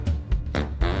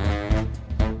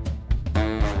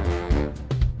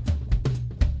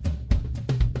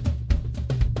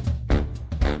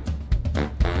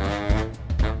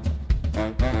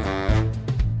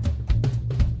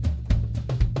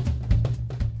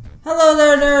Hello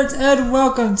there, nerds, and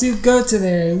welcome to Go To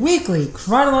There, a weekly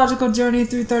chronological journey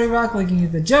through 30 Rock, looking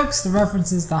at the jokes, the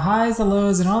references, the highs, the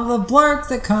lows, and all the blurks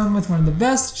that come with one of the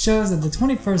best shows of the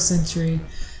 21st century.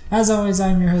 As always,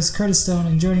 I'm your host, Curtis Stone,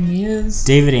 and joining me is...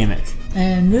 David Amick.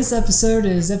 And this episode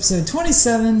is episode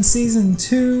 27, season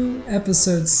 2,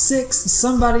 episode 6,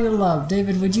 Somebody to Love.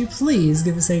 David, would you please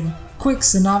give us a quick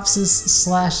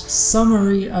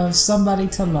synopsis/summary of Somebody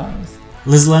to Love?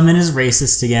 Liz Lemon is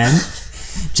racist again.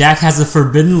 Jack has a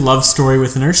forbidden love story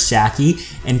with Nurse Jackie,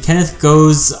 and Kenneth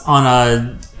goes on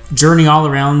a journey all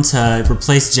around to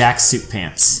replace Jack's suit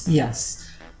pants. Yes.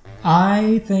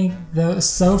 I think, though,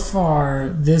 so far,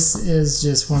 this is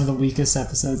just one of the weakest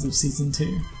episodes of season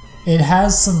 2. It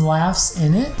has some laughs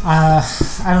in it. I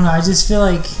don't know, I just feel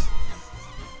like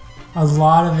a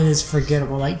lot of it is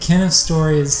forgettable. Like, Kenneth's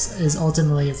story is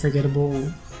ultimately a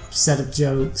forgettable set of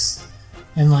jokes.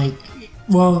 And, like,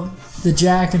 well, the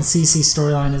Jack and Cece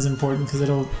storyline is important because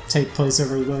it'll take place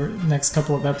over the next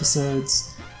couple of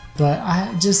episodes. But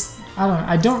I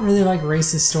don't really like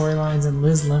racist storylines and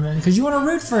Liz Lemon because you want to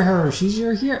root for her. She's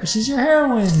your hero. She's your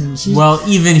heroine. Well,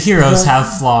 even heroes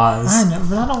have flaws. I know,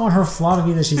 but I don't want her flaw to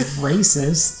be that she's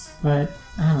racist. But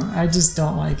I don't know, I just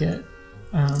don't like it.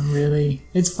 Really,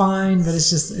 it's fine, but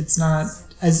it's not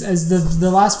as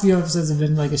the last few episodes have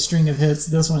been like a string of hits.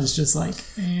 This one is just like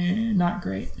not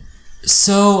great.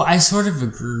 So, I sort of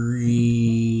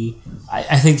agree.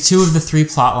 I think 2 of the 3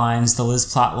 plot lines, the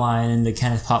Liz plot line and the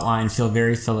Kenneth plot line, feel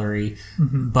very fillery.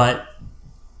 Mm-hmm. But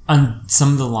on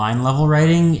some of the line level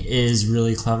writing is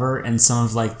really clever, and some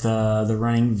of like the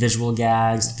running visual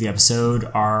gags of the episode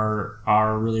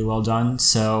are really well done.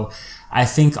 So, I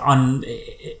think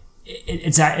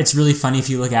it's really funny if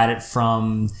you look at it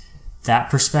from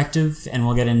that perspective, and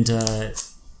we'll get into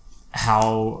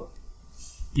how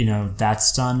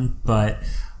that's done, but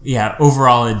yeah,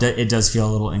 overall it does feel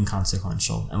a little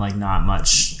inconsequential and like not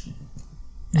much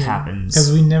happens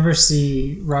because we never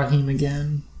see Raheem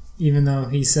again, even though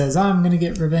he says I'm gonna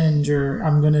get revenge or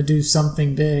I'm gonna do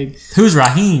something big. Who's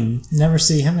Raheem? Never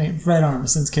see him. Fred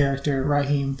Armisen's character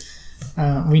Raheem.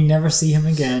 We never see him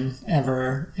again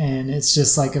ever, and it's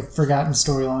just like a forgotten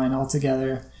storyline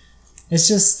altogether. It's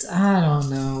just, I don't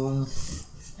know,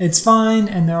 it's fine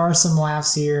and there are some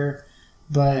laughs here,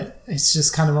 but it's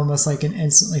just kind of almost like an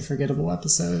instantly forgettable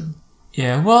episode.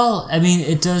 Yeah, well, I mean,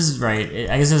 it does, right.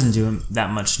 I guess it doesn't do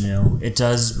that much new. It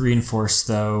does reinforce,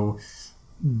 though,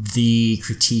 the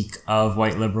critique of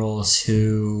white liberals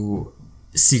who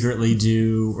secretly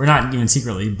do, or not even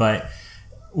secretly, but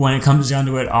when it comes down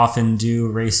to it, often do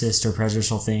racist or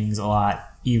prejudicial things a lot,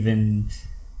 even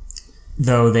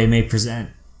though they may present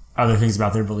other things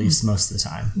about their beliefs most of the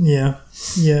time. Yeah.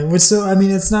 Which, so I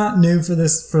mean, it's not new for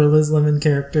Liz Lemon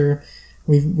character.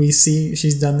 We see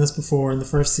she's done this before in the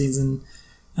first season,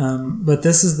 but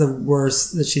this is the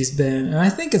worst that she's been, and I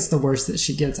think it's the worst that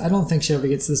she gets. I don't think she ever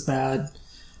gets this bad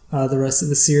the rest of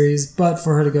the series, but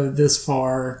for her to go this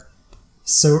far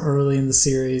so early in the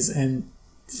series and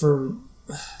for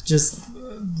just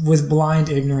with blind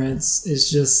ignorance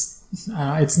is just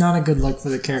it's not a good look for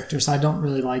the character. So I don't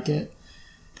really like it.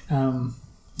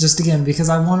 Just again because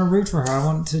I want to root for her, I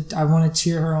want to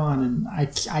cheer her on, and I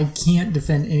can't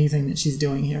defend anything that she's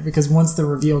doing here because once the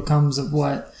reveal comes of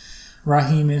what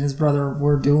Raheem and his brother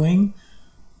were doing,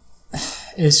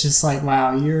 it's just like,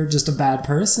 wow, you're just a bad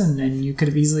person, and you could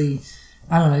have easily,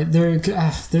 I don't know,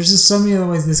 there's just so many other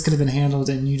ways this could have been handled,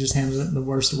 and you just handled it in the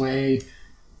worst way.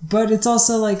 But it's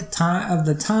also like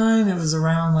time it was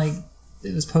around like.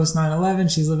 It was post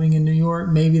 9/11. She's living in New York.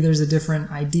 Maybe there's a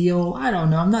different ideal. I don't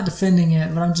know. I'm not defending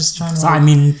it, but I'm just trying to. I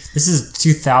mean, this is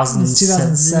 2007. It's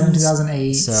 2007,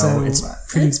 2008. So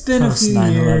it's been a few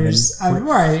years.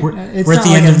 Right. We're at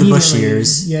the end of the Bush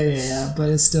years. Yeah. But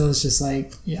it still is just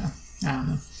like, I don't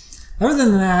know. Other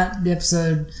than that, the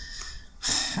episode,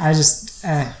 I just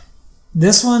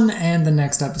this one and the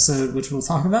next episode, which we'll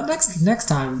talk about next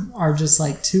time, are just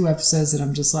like 2 episodes that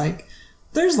I'm just like,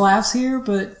 there's laughs here,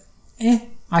 but.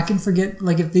 I can forget.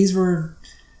 Like if these were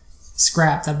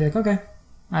scrapped, I'd be like, okay.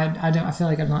 I feel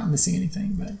like I'm not missing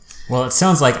anything. But well, it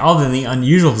sounds like I'll be in the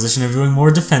unusual position of doing more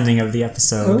defending of the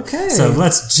episode. Okay, so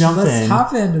let's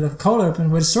hop into the cold open,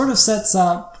 which sort of sets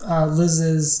up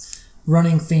Liz's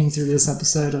running theme through this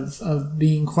episode of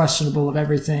being questionable of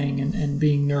everything and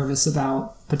being nervous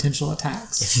about potential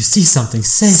attacks. If you see something,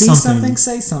 say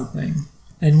something.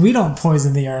 And we don't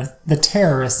poison the earth. The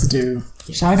terrorists do.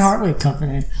 Yes. Shine Hartwig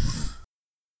Company.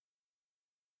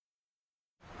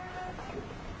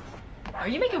 Are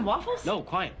you making waffles? No,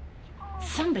 quiet.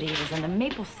 Somebody was in the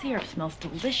maple syrup. Smells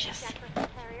delicious.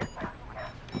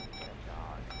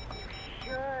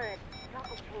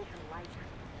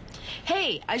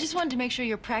 Hey, I just wanted to make sure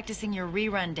you're practicing your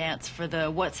rerun dance for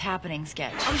the What's Happening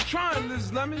sketch. I'm trying,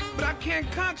 Liz Lemon, but I can't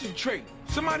concentrate.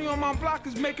 Somebody on my block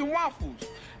is making waffles,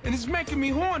 and it's making me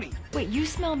horny. Wait, you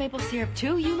smell maple syrup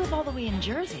too? You live all the way in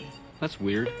Jersey. That's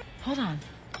weird. Hold on.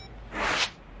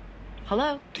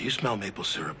 Hello? Do you smell maple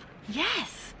syrup?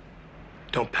 Yes.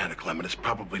 Don't panic, Lemon. It's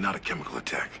probably not a chemical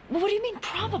attack. Well, what do you mean,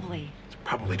 probably? It's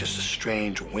probably just a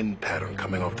strange wind pattern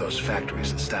coming off those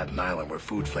factories in Staten Island where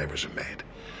food flavors are made.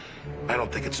 I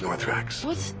don't think it's Northrax.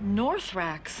 What's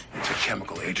Northrax? It's a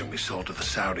chemical agent we sold to the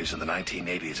Saudis in the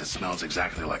 1980s. It smells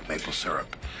exactly like maple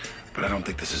syrup. But I don't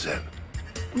think this is it.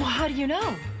 Well, how do you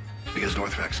know? Because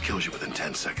Northrax kills you within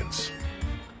 10 seconds.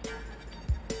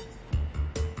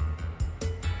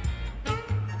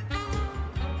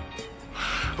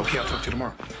 Okay, I'll talk to you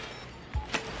tomorrow.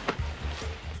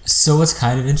 So what's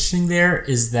kind of interesting there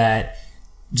is that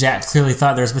Jack clearly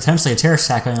thought there was potentially a terrorist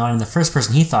attack going on, and the first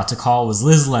person he thought to call was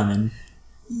Liz Lemon.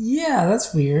 Yeah,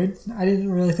 that's weird. I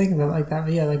didn't really think of it like that,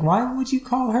 but yeah, like, why would you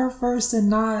call her first and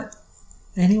not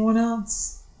anyone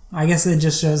else? I guess it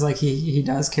just shows, like, he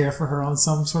does care for her on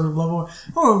some sort of level.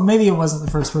 Or maybe it wasn't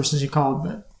the first person she called,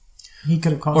 but he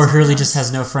could have called Or really else. just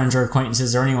has no friends or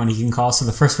acquaintances or anyone he can call, so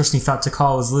the first person he thought to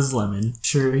call was Liz Lemon.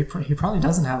 True, he probably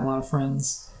doesn't have a lot of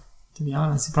friends, to be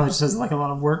honest. He probably just has, like, a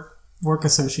lot of work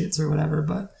associates or whatever,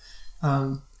 but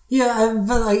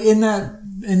but like in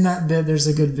that bit there's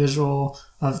a good visual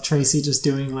of Tracy just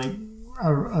doing like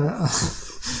a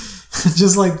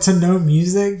just like to no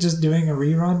music, just doing a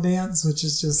rerun dance, which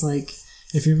is just like,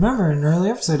 if you remember in an early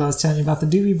episode I was telling you about the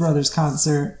Doobie Brothers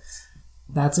concert.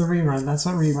 That's a rerun. That's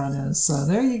what rerun is. So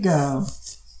there you go.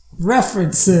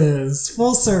 References.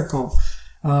 Full circle.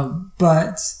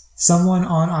 But someone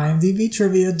on IMDb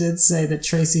Trivia did say that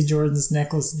Tracy Jordan's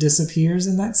necklace disappears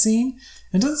in that scene.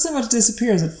 It doesn't so much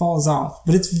disappear as it falls off.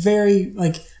 But it's very,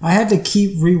 like, I had to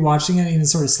keep rewatching it and even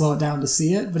sort of slow it down to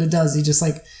see it. But it does.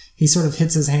 He sort of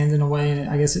hits his hand in a way, and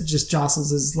I guess it just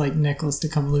jostles his, like, necklace to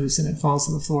come loose and it falls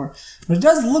to the floor. But it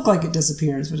does look like it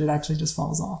disappears, but it actually just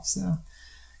falls off. So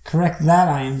correct that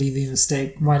IMDb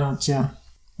mistake. Why don't you?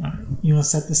 You want to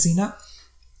set the scene up?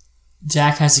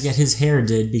 Jack has to get his hair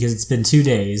did because it's been 2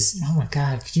 days. Oh my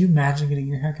god, could you imagine getting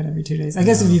your haircut every 2 days? I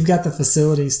guess if you've got the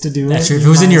facilities to do That's it. true. If it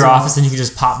was in your office, then you could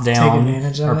just pop down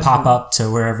advantage of or it, pop but- up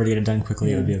to wherever to get it done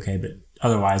quickly. It would be okay, but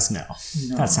otherwise, no.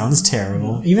 That sounds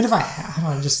terrible. Even if I don't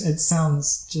know, it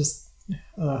sounds just.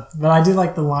 But I do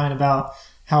like the line about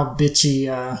how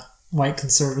bitchy white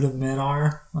conservative men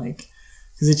are, like,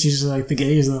 because it's usually like the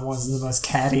gays are the ones that are the most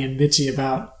catty and bitchy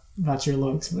about your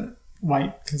looks, but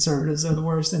white conservatives are the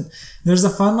worst. And there's a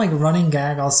fun, like, running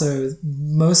gag also.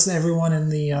 Most everyone in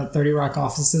the 30 Rock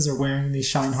offices are wearing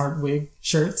these Shineheart wig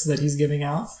shirts that he's giving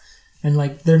out, and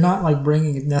like they're not like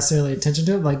bringing necessarily attention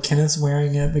to it. Like Kenneth's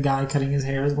wearing it, the guy cutting his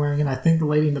hair is wearing it, I think the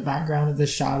lady in the background of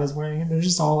this shot is wearing it. They're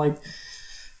just all like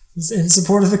in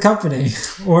support of the company,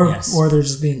 or they're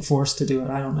just being forced to do it.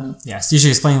 I don't know. Yes, you should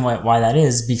explain why that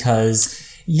is, because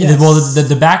Yes. well,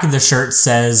 the back of the shirt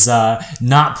says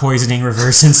 "not poisoning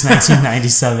reverse since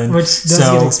 1997," Which does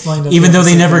get explained at even the though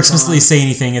they episode never goes explicitly on. say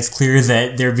anything, it's clear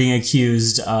that they're being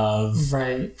accused of.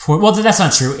 Right. Well, that's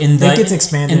not true. It gets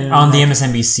expanded on the like,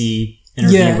 MSNBC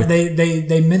interview. Yeah, with,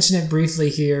 they mention it briefly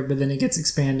here, but then it gets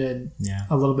expanded Yeah.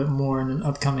 a little bit more in an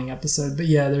upcoming episode. But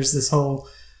yeah, there's this whole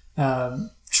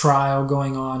trial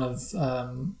going on of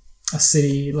a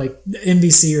city, like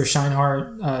NBC or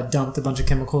Shineheart dumped a bunch of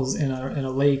chemicals in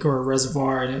a lake or a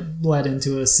reservoir, and it bled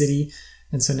into a city,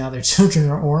 and so now their children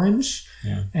are orange.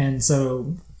 Yeah. And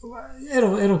so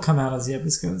it'll come out as the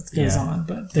episode goes Yeah. on.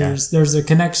 But there's a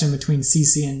connection between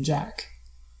Cece and Jack.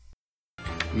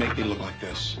 Make me look like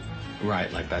this. Right,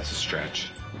 like that's a stretch.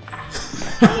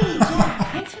 Hey,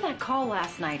 Jack, thanks for that call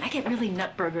last night. I get really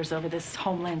nutburgers over this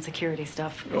Homeland Security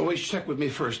stuff. Always check with me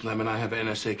first, Lemon. I have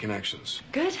NSA connections.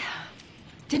 Good.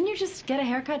 Didn't you just get a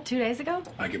haircut 2 days ago?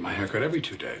 I get my haircut every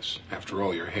 2 days. After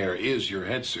all, your hair is your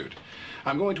head suit.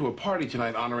 I'm going to a party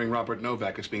tonight honoring Robert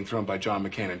Novak. It's being thrown by John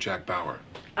McCain and Jack Bauer.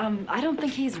 I don't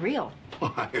think he's real.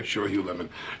 I assure you, Lemon,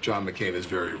 John McCain is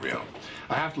very real.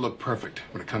 I have to look perfect.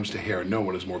 When it comes to hair, no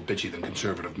one is more bitchy than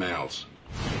conservative males.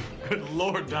 Good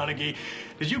Lord, Donaghy.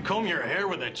 Did you comb your hair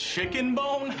with a chicken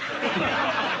bone?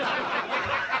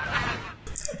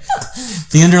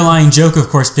 The underlying joke, of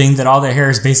course, being that all their hair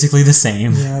is basically the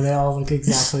same. Yeah, they all look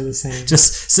exactly the same.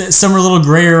 Just some are a little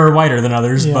grayer or whiter than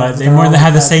others, Yeah, but they they're more all than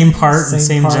have the that same part and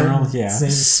same part, general. Yeah.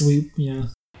 Same sweep. Yeah.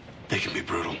 They can be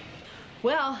brutal.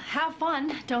 Well, have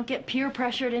fun. Don't get peer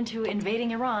pressured into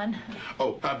invading Iran.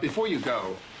 Oh, before you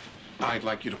go, I'd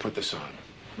like you to put this on.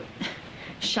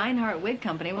 Shineheart Wig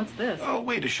Company, what's this? Oh,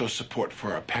 way to show support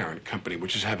for our parent company,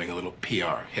 which is having a little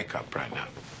PR hiccup right now.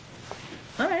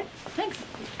 All right, thanks.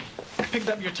 Picked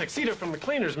up your tuxedo from the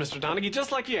cleaners, Mr. Donaghy,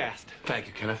 just like you asked. Thank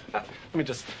you, Kenneth. Let me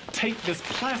just take this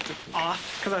plastic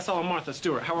off, because I saw Martha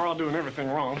Stewart, how we're all doing everything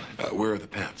wrong. Where are the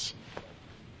pants?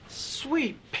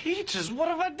 Sweet peaches, what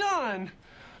have I done?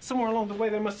 Somewhere along the way,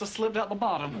 they must have slipped out the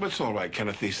bottom. It's all right,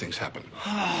 Kenneth. These things happen.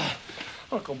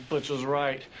 Uncle Butch was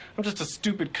right. I'm just a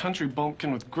stupid country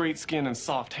bumpkin with great skin and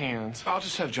soft hands. I'll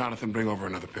just have Jonathan bring over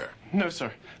another pair. No,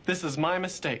 sir. This is my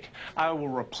mistake. I will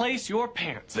replace your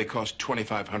pants. They cost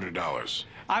 $2,500.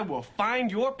 I will find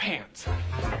your pants.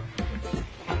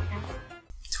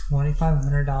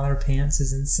 $2,500 pants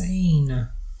is insane.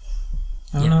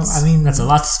 I don't know. I mean, that's a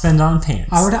lot to spend on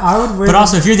pants. I would wear. But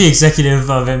also, if you're the executive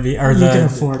of NBA, or you can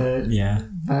afford it. Yeah.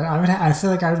 But I feel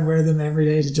like I would wear them every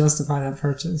day to justify that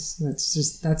purchase.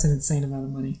 That's an insane amount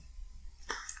of money.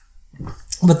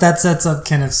 But that sets up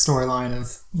Kenneth's storyline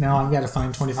of now I've got to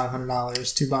find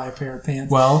 $2,500 to buy a pair of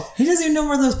pants. Well, he doesn't even know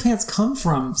where those pants come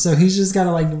from, so he's just got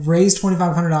to like raise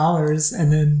 $2,500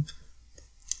 and then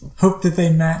hope that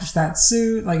they match that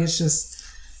suit. Like it's just.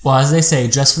 Well, as they say,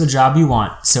 dress for the job you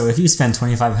want. So if you spend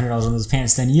 $2,500 on those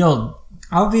pants, then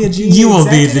I'll be a GE You will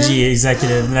executive? be the GE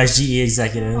executive, the next GE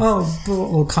executive. Oh,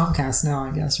 well, Comcast now, I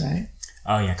guess, right?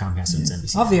 Oh, yeah, Comcast owns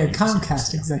NBC. I'll be a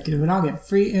Comcast executive, and I'll get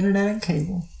free internet and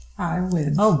cable. I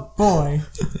win. Oh, boy.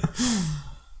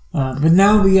 But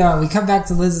now we come back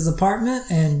to Liz's apartment,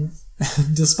 and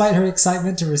despite her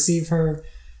excitement to receive her,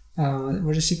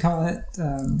 what does she call it?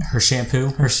 Her shampoo?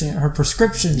 Her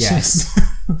prescription yes.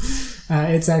 shampoo.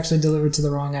 It's actually delivered to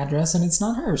the wrong address, and it's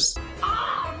not hers. All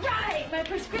right, my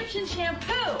prescription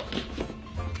shampoo.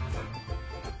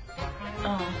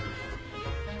 Oh.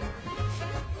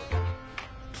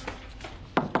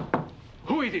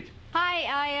 Who is it? Hi,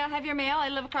 I have your mail. I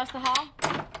live across the hall.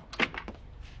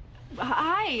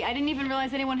 Hi, I didn't even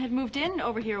realize anyone had moved in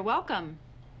over here. Welcome.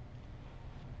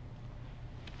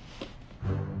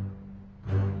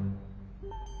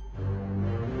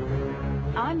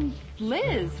 I'm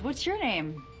Liz. What's your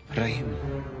name? Rahim.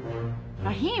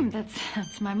 Rahim.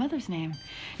 That's my mother's name.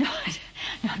 No,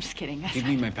 I'm just kidding. Give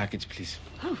me my package, please.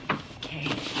 Oh, okay.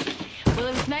 Well,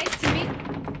 it was nice to meet.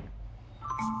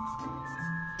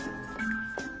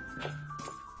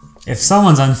 If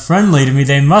someone's unfriendly to me,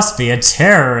 they must be a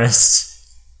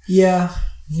terrorist. Yeah.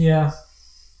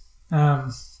 I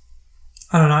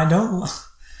don't know.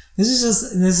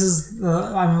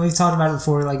 I mean, we've talked about it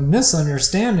before, like,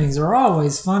 misunderstandings are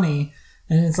always funny.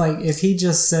 And it's like, if he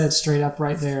just said straight up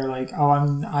right there, like, oh,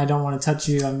 I don't want to touch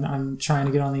you, I'm trying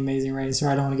to get on the Amazing Race, or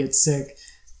I don't want to get sick.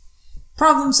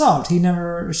 Problem solved. She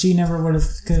never would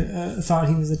have thought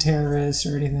he was a terrorist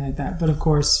or anything like that. But of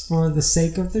course, for the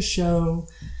sake of the show,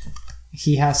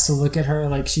 he has to look at her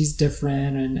like she's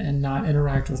different and not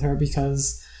interact with her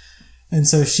and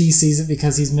so she sees it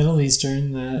because he's Middle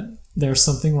Eastern that there's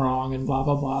something wrong and blah,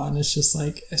 blah, blah. And it's just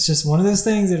one of those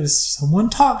things that if someone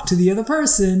talked to the other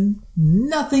person,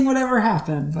 nothing would ever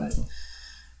happen. But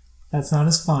that's not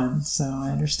as fun. So I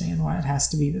understand why it has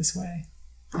to be this way.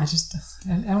 I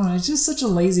don't know. It's just such a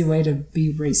lazy way to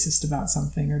be racist about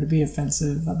something or to be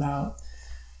offensive about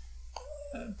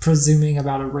presuming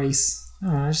about a race. I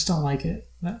don't know, I just don't like it.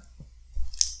 But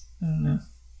I don't know.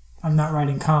 I'm not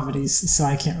writing comedies, so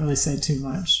I can't really say too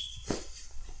much.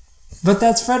 But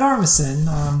that's Fred Armisen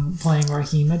playing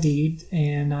Rahim Hadid.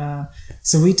 And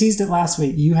so we teased it last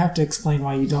week. You have to explain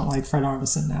why you don't like Fred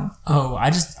Armisen now. Oh, I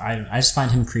just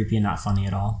find him creepy and not funny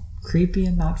at all. Creepy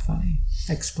and not funny.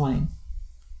 Explain.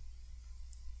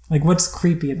 Like, what's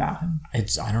creepy about him?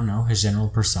 I don't know, his general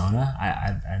persona.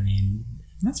 I mean,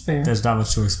 that's fair. There's not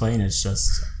much to explain. It's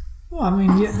just. Well, I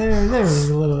mean, there was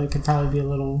a little. It could probably be a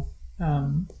little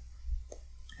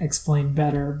explained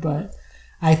better, but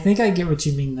I think I get what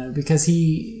you mean though, because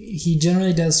he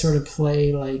generally does sort of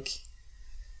play like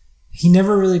he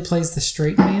never really plays the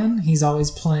straight man. He's always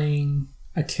playing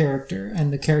a character,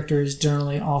 and the character is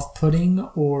generally off-putting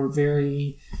or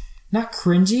very not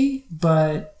cringy,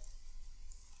 but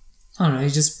I don't know.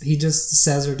 He just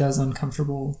says or does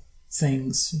uncomfortable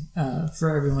things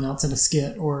for everyone else in a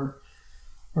skit or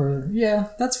yeah,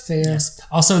 that's fair. Yes.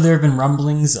 Also, there have been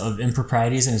rumblings of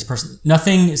improprieties in his person.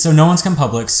 Nothing. So no one's come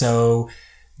public. So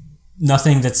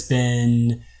nothing that's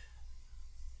been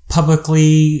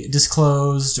publicly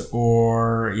disclosed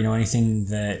or anything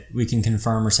that we can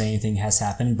confirm or say anything has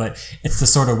happened. But it's the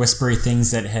sort of whispery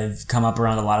things that have come up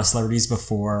around a lot of celebrities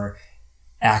before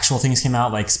actual things came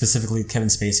out, like specifically Kevin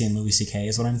Spacey and Louis C.K.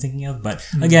 is what I'm thinking of. But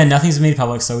again, nothing's made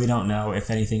public, so we don't know if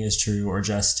anything is true or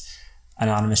just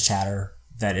anonymous chatter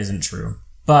that isn't true.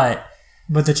 But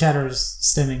But the chatter is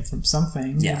stemming from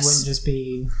something. Yes. It wouldn't just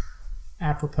be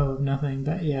apropos of nothing,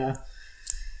 but yeah.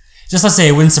 Just let's say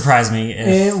it wouldn't surprise me if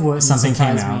It wouldn't something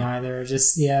came surprise me out. either.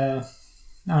 Just, yeah.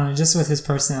 I don't know, just with his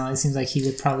personality, it seems like he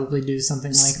would probably do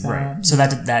something like that. Right. So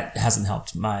that hasn't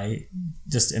helped my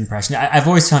just impression.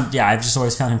 I've just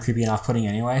always found him creepy and off-putting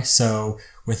anyway. So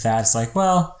with that, it's like,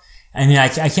 well, I mean, I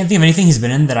can't think of anything he's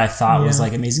been in that I thought was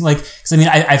like amazing. Like, because I mean,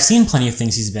 I've seen plenty of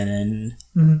things he's been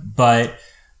in, but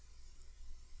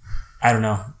I don't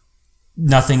know,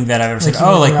 nothing that I've ever said.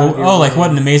 What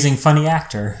an amazing, funny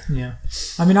actor. Yeah,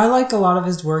 I mean, I like a lot of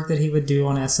his work that he would do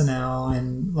on SNL,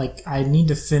 and like, I need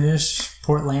to finish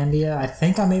Portlandia. I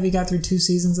think I maybe got through 2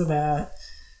 seasons of that.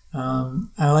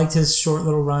 I liked his short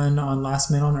little run on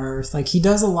Last Man on Earth. Like, he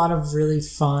does a lot of really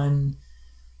fun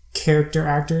character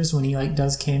actors when he like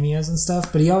does cameos and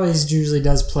stuff, but he always usually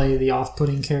does play the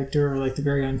off-putting character or like the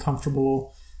very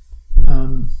uncomfortable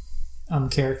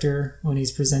character when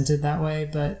he's presented that way.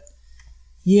 But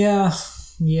yeah,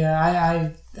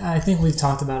 I think we've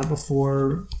talked about it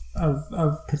before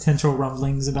of potential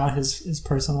rumblings about his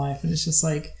personal life, and it's just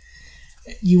like,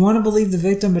 you want to believe the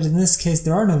victim, but in this case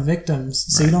there are no victims,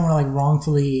 so you don't want to like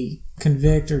wrongfully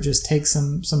convict or just take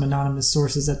some anonymous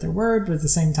sources at their word. But at the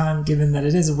same time, given that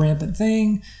it is a rampant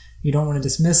thing, you don't want to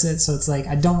dismiss it. So it's like,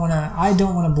 I don't want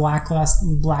to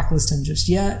blacklist him just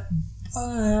yet,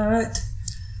 but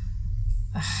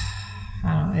I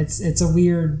don't know, it's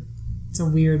a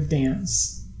weird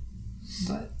dance.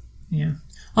 But yeah,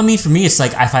 I mean, for me, it's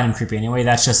like I find him creepy anyway.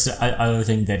 That's just another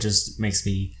thing that just makes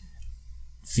me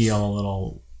feel a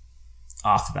little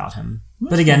off about him.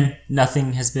 But again,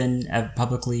 nothing has been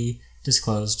publicly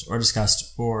disclosed or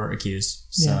discussed or accused.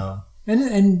 So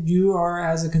and you are,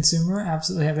 as a consumer,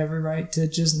 absolutely have every right to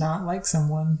just not like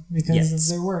someone because of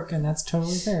their work, and that's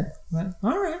totally fair. But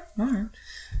all right.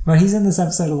 Well, he's in this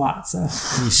episode a lot, so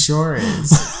he sure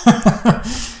is.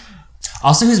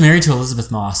 Also, who's married to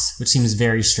Elizabeth Moss, which seems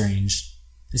very strange.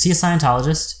 Is he a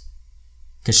Scientologist?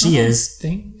 Because she is.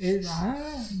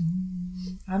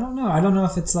 I don't know. I don't know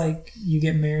if it's like you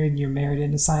get married and you're married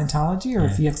into Scientology, or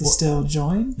if you have to still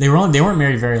join. They weren't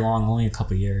married very long, only a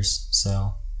couple years.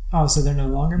 So. Oh, so they're no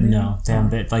longer married? No, they haven't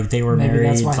been, like they were maybe married.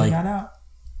 That's why like he got out.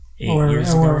 8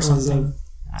 years ago or something. It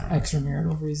was an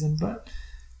extramarital reason, but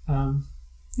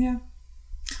yeah.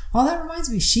 Oh, that reminds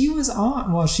me. She was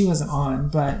on. Well, she wasn't on,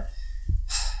 but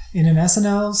in an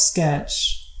SNL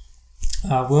sketch,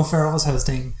 Will Ferrell was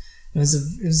hosting. It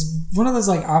was one of those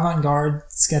like avant-garde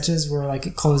sketches where like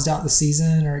it closed out the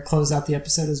season or it closed out the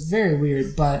episode. It was very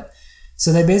weird, but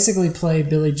so they basically play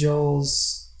Billy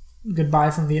Joel's Goodbye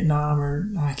from Vietnam,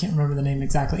 or I can't remember the name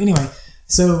exactly. Anyway,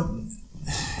 so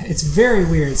it's very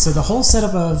weird. So the whole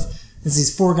setup of is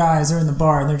these 4 guys are in the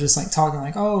bar and they're just like talking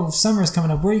like, oh, summer's coming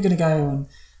up, where are you gonna go? And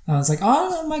it's like,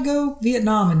 oh, I might go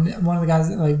Vietnam. And one of the guys,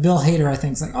 like Bill Hader, I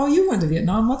think, is like, oh, you went to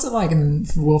Vietnam. What's it like? And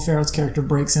then Will Ferrell's character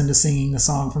breaks into singing the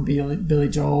song from Billy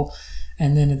Joel.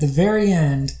 And then at the very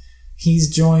end,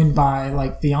 he's joined by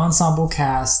like the ensemble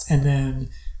cast, and then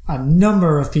a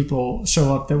number of people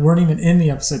show up that weren't even in the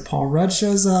episode. Paul Rudd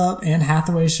shows up, Anne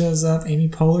Hathaway shows up, Amy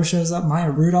Poehler shows up, Maya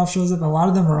Rudolph shows up. A lot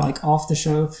of them are like off the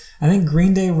show. I think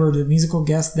Green Day were the musical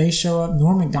guests. They show up.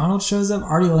 Norm Macdonald shows up.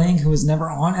 Artie Lang, who was never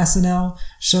on SNL,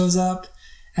 shows up.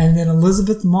 And then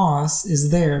Elizabeth Moss is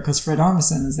there because Fred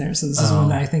Armisen is there. So this is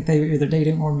when I think they were either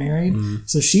dating or married.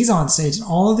 So she's on stage, and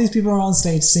all of these people are on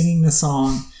stage singing the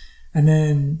song. And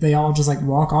then they all just like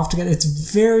walk off together. It's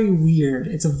very weird.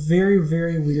 It's a very,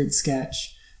 very weird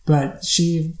sketch. But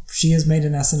she has made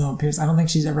an SNL appearance. I don't think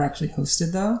she's ever actually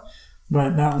hosted though.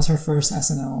 But that was her first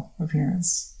SNL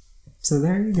appearance. So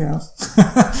there you go.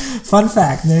 Fun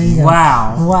fact. There you go.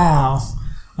 Wow.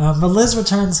 But Liz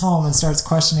returns home and starts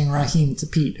questioning Raheem to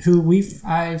Pete, who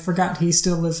I forgot he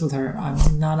still lives with her.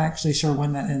 I'm not actually sure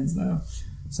when that ends though.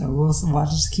 So we'll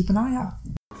just keep an eye out.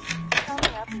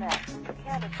 Coming up next,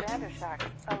 Candace Vandershark,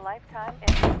 a lifetime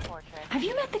instant portrait. Have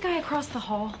you met the guy across the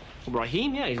hall?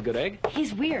 Raheem, yeah, he's a good egg.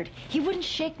 He's weird. He wouldn't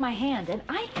shake my hand, and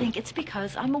I think it's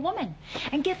because I'm a woman.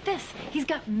 And get this, he's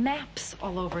got maps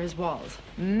all over his walls.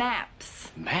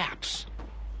 Maps. Maps?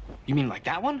 You mean like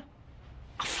that one?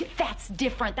 That's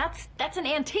different. That's an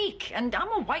antique, and I'm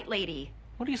a white lady.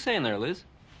 What are you saying there, Liz?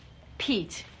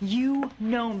 Pete, you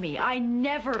know me. I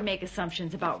never make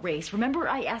assumptions about race. Remember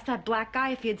I asked that black guy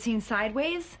if he had seen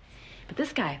Sideways? But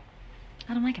this guy,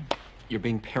 I don't like him. You're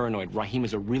being paranoid. Raheem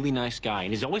is a really nice guy,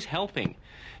 and he's always helping.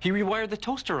 He rewired the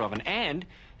toaster oven, and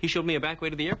he showed me a back way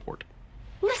to the airport.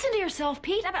 Listen to yourself,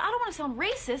 Pete. I don't want to sound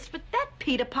racist, but that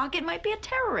Pete Pocket might be a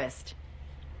terrorist.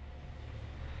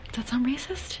 Does that sound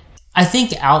racist? I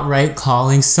think outright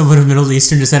calling someone of Middle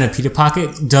Eastern descent a pita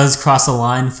pocket does cross a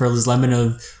line for Liz Lemon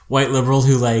of white liberal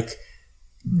who like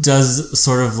does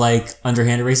sort of like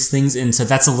underhanded racist things, and so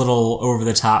that's a little over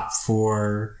the top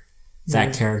for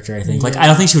that character, I think. Like, I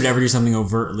don't think she would ever do something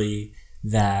overtly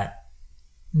that...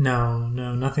 No,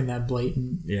 nothing that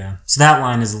blatant. Yeah. So that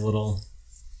line is a little...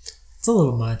 It's a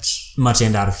little much. Much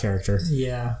and out of character.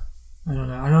 Yeah. I don't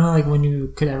know, like, when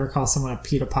you could ever call someone a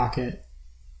pita pocket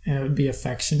and it would be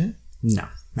affectionate. No,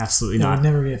 absolutely not. It would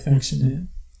never be affectionate.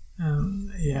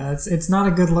 Yeah, it's not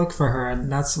a good look for her,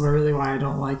 and that's really why I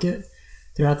don't like it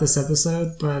throughout this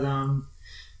episode. But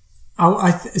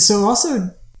so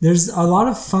also there's a lot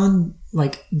of fun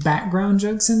like background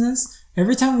jokes in this.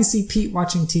 Every time we see Pete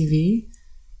watching TV,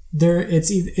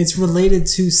 it's related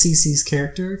to Cece's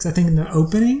character, because I think in the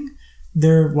opening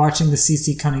they're watching the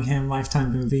Cece Cunningham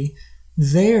Lifetime movie.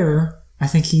 There, I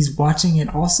think he's watching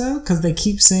it also, because they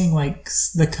keep saying like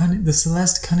the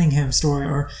Celeste Cunningham story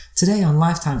or today on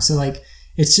Lifetime. So like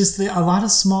it's just a lot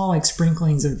of small like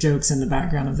sprinklings of jokes in the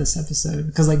background of this episode,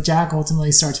 because like Jack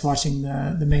ultimately starts watching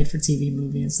the made-for-TV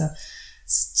movie and stuff.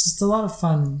 It's just a lot of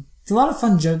fun. There's a lot of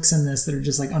fun jokes in this that are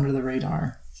just like under the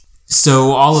radar.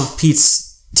 So all of Pete's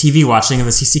TV watching of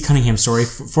the C.C. Cunningham story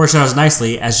foreshadows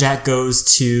nicely as Jack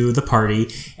goes to the party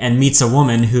and meets a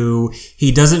woman who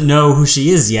he doesn't know who she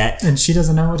is yet. And she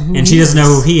doesn't know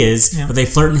who he is, but they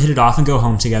flirt and hit it off and go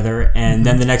home together. And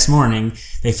then the next morning,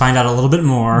 they find out a little bit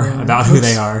more about who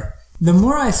they are. The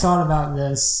more I thought about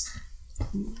this,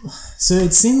 so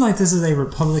it seemed like this is a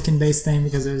Republican-based thing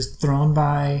because it was thrown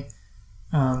by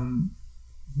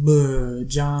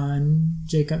John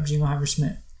Jacob Jingleheimer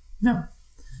Schmidt. No.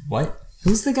 What?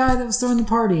 Who's the guy that was throwing the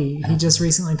party? He just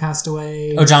recently passed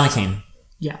away. Oh, John McCain.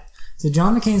 Yeah. So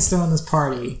John McCain's throwing this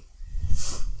party.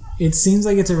 It seems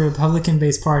like it's a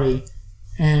Republican-based party,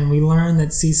 and we learn that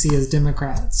Cece is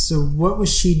Democrat. So what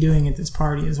was she doing at this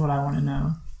party is what I want to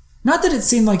know. Not that it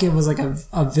seemed like it was like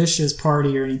a vicious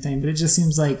party or anything, but it just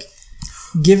seems like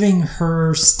giving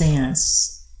her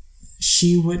stance,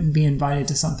 she wouldn't be invited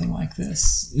to something like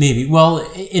this. Maybe. Well,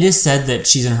 it is said that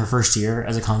she's in her first year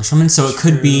as a congresswoman, so it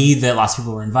could be that lots of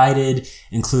people were invited,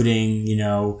 including,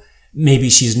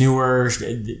 maybe she's newer.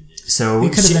 So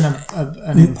it could have been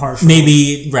an impartial.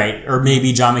 Maybe, right. Or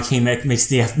maybe John McCain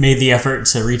made the effort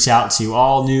to reach out to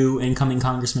all new incoming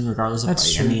congressmen, regardless of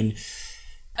That's party. True.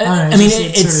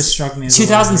 It sort of struck me as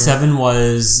 2007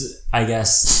 was, I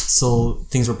guess, still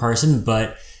things were partisan,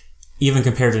 but even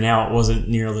compared to now, it wasn't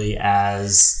nearly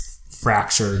as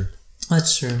fractured.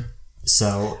 That's true.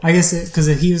 So I guess because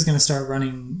he was going to start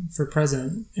running for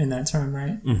president in that term,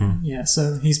 right? Mm-hmm. Yeah,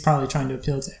 so he's probably trying to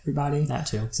appeal to everybody. That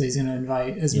too. So he's going to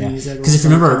invite as many as everyone. Because if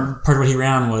you remember, part of what he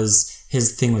ran was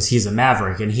his thing was he's a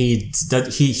maverick, and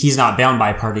he's not bound by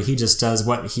a party. He just does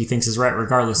what he thinks is right,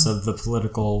 regardless of the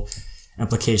political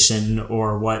implication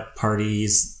or what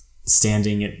party's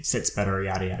standing it fits better,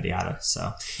 yada yada yada.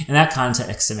 So in that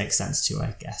context, it makes sense too,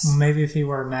 I guess. Well, maybe if he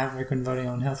were a maverick when voting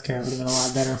on healthcare, it would have been a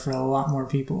lot better for a lot more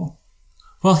people.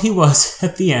 Well, he was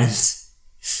at the end.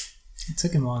 It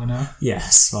took him long enough.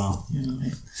 Yes, well.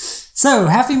 So,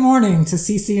 happy morning to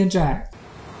Cece and Jack.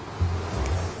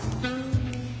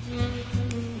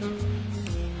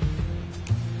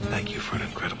 Thank you for an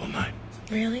incredible night.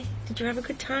 Really? Did you have a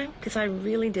good time? Because I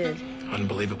really did.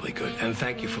 Unbelievably good. And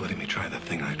thank you for letting me try that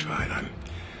thing I tried. I'm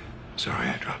sorry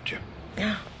I dropped you.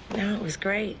 No, it was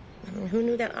great. I mean, who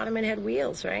knew that Ottoman had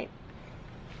wheels, right?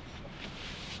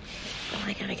 Well,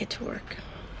 I gotta get to work.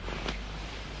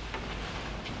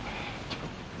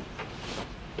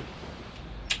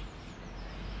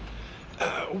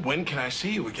 When can I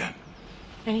see you again?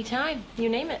 Anytime. You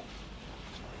name it.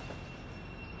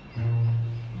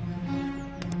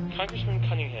 Congressman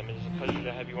Cunningham, it is a pleasure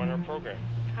to have you on our program.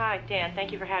 Hi, Dan.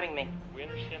 Thank you for having me. We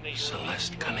understand that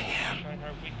Celeste Cunningham.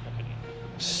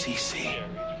 Cece.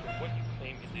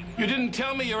 You You didn't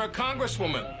tell me you're a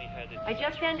congresswoman. I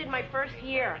just ended my first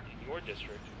year. In your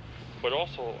district, but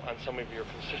also on some of your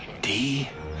constituents. D.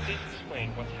 Please explain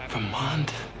what's happening.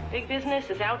 Vermont. Big business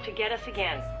is out to get us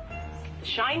again. The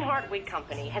Scheinhardt Wig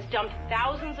Company has dumped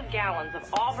thousands of gallons of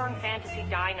Auburn Fantasy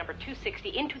Dye number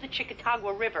 260 into the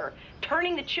Chickatagua River,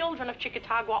 turning the children of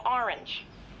Chickatagua orange.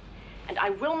 And I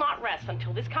will not rest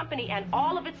until this company and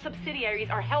all of its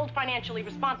subsidiaries are held financially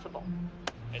responsible.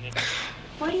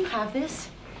 Why do you have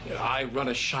this? I run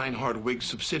a Scheinhardt Wig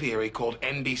subsidiary called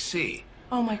NBC.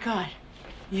 Oh my God.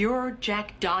 You're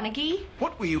Jack Donaghy?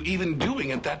 What were you even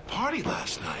doing at that party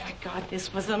last night? Oh my God,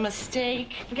 this was a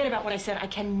mistake. Forget about what I said. I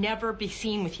can never be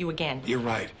seen with you again. You're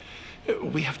right.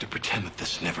 We have to pretend that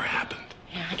this never happened.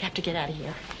 Yeah, I have to get out of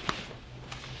here.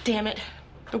 Damn it.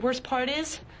 The worst part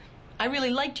is, I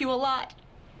really liked you a lot.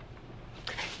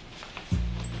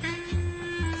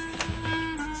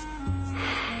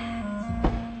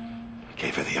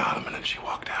 Gave her the ottoman and she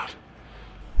walked out.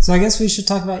 So I guess we should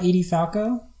talk about Edie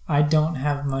Falco. I don't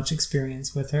have much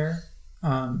experience with her.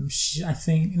 I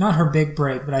think, not her big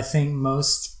break, but I think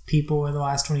most people in the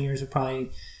last 20 years would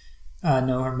probably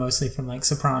know her mostly from like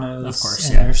Sopranos, of course,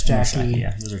 and Nurse Jackie.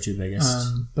 Yeah, those are two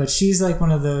biggest. But she's like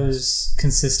one of those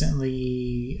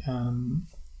consistently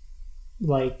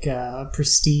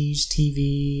prestige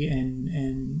TV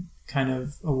and kind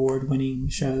of award-winning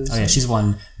shows. Oh yeah, she's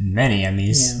won many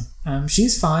Emmys. Yeah,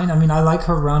 she's fine. I mean, I like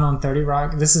her run on 30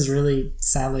 Rock. This is really,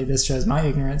 sadly, this shows my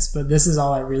ignorance, but this is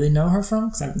all I really know her from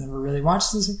because I've never really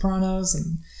watched The Sopranos,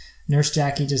 and Nurse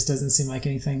Jackie just doesn't seem like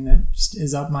anything that just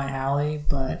is up my alley.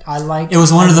 But I like. It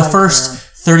was one of the first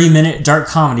 30-minute dark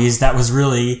comedies that was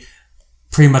really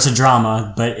pretty much a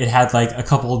drama, but it had like a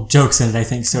couple jokes in it, I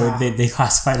think. So they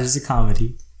classified it as a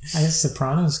comedy. I guess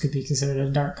Sopranos could be considered a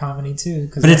dark comedy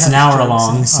too, but it's an hour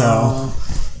long, so.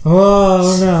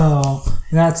 Oh no,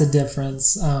 that's a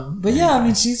difference. But yeah, I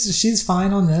mean, she's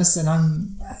fine on this,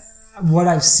 and what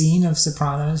I've seen of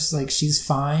Sopranos, like she's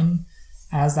fine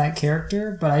as that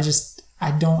character, but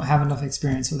I don't have enough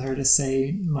experience with her to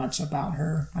say much about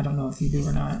her. I don't know if you do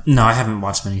or not. No, I haven't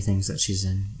watched many things that she's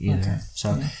in either. Okay.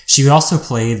 So she also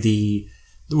played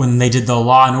when they did the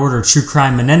Law and Order True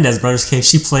Crime Menendez Brothers case,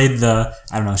 she played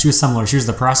she was similar. She was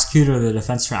the prosecutor or the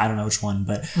defense. I don't know which one,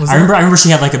 but I remember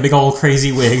she had like a big old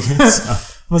crazy wig. So.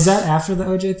 Was that after the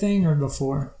OJ thing or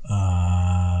before?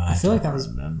 I feel like that was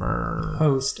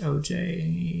post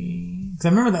OJ. Because I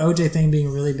remember the OJ thing being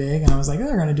really big, and I was like, oh,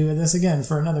 they're going to do this again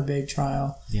for another big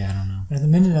trial. Yeah, I don't know. But the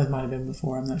Menendez might have been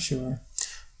before. I'm not sure.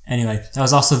 Anyway, that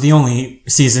was also the only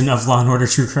season of Law and Order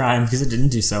True Crime because it didn't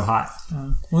do so hot.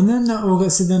 Well, then the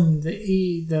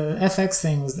FX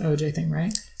thing was the OJ thing,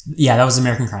 right? Yeah, that was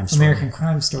American Crime Story. American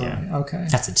Crime Story. Yeah. Okay,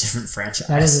 that's a different franchise.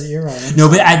 That is, you're right. No,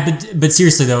 but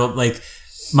seriously though, like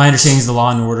my understanding is the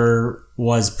Law and Order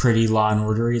was pretty Law and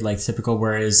Ordery, like typical.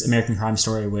 Whereas American Crime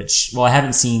Story, which I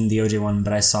haven't seen the OJ one,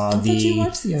 but I saw the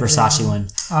Versace one.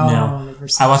 No,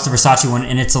 I watched the Versace one,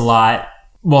 and it's a lot.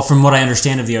 Well, from what I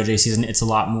understand of the OJ season, it's a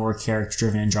lot more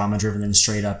character-driven and drama-driven than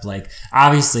straight up, like,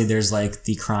 obviously there's, like,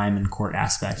 the crime and court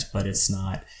aspect, but it's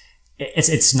not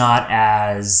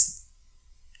as,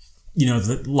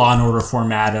 the Law and Order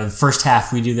format of first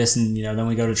half we do this and, then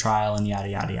we go to trial and yada,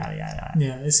 yada, yada, yada.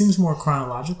 Yeah, it seems more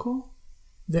chronological,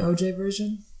 the OJ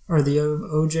version, or the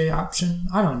OJ option.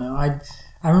 I don't know.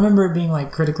 I remember it being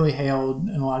like critically hailed,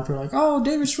 and a lot of people were like, "Oh,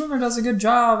 David Schwimmer does a good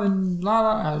job," and blah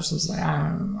blah. I was just like, I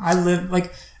don't know. I lived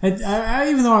like, I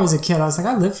even though I was a kid, I was like,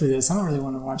 I lived through this. I don't really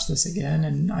want to watch this again,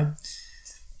 and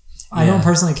I don't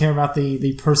personally care about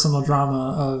the personal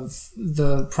drama of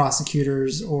the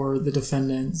prosecutors or the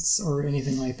defendants or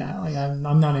anything like that. Like,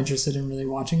 I'm not interested in really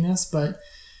watching this, but.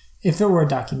 If it were a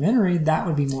documentary, that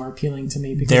would be more appealing to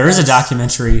me. Because there is a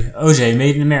documentary, OJ,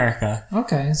 Made in America.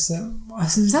 Okay, so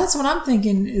that's what I'm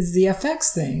thinking is the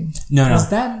FX thing. No.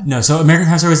 So American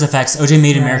Crime Story was FX. OJ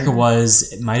Made in America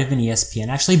it might have been ESPN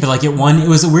actually, but like it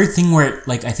was a weird thing where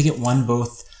I think it won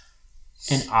both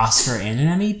an Oscar and an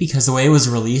Emmy because the way it was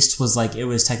released was like it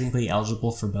was technically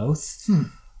eligible for both.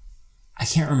 I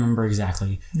can't remember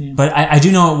exactly, but I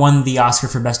do know it won the Oscar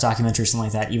for Best Documentary or something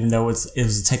like that, even though it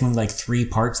was technically like 3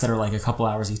 parts that are like a couple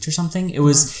hours each or something.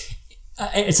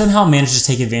 It somehow managed to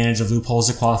take advantage of loopholes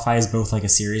to qualify as both like a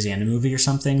series and a movie or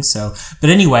something. So, but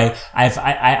anyway, I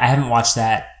haven't watched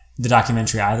the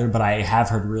documentary either, but I have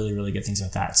heard really, really good things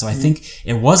about that. So I think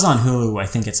it was on Hulu, I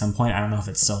think at some point. I don't know if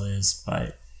it still is,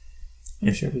 but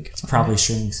it's probably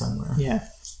streaming somewhere. Yeah.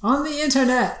 On the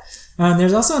internet.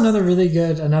 There's also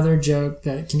another joke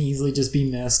that can easily just be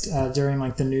missed during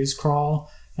like the news crawl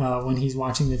when he's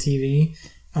watching the TV.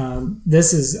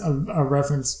 This is a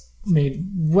reference made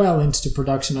well into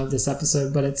production of this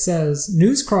episode, but it says,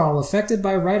 news crawl affected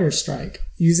by writer's strike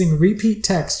using repeat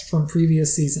text from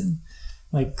previous season.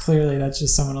 Like clearly that's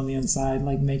just someone on the inside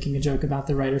like making a joke about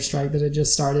the writer's strike that had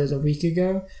just started a week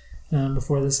ago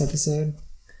before this episode.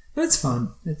 But it's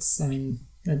fun.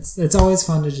 It's always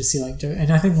fun to just see like joke.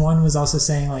 And I think one was also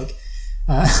saying like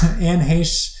Anne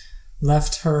Heche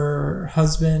left her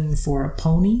husband for a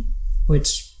pony,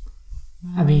 which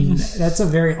I mean that's a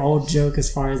very old joke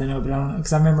as far as I know, but I don't know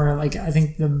because I remember like I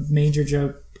think the major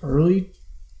joke late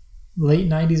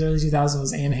 90s, early 2000s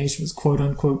was Anne Heche was quote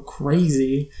unquote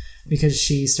crazy because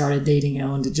she started dating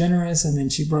Ellen DeGeneres and then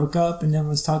she broke up and then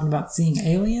was talking about seeing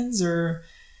aliens or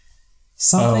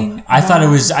something. I thought it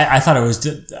was. I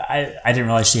didn't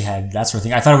realize she had that sort of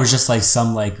thing. I thought it was just like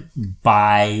some like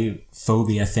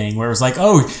biphobia thing where it was like,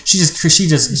 oh, she just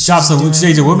dropped a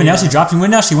stage of woman. Now she dropped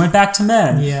and now she went back to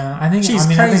men. Yeah, I think. She's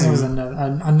I crazy. think it was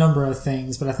a number of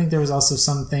things, but I think there was also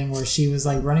something where she was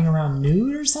like running around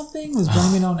nude or something. Was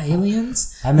blaming on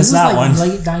aliens. I missed that one.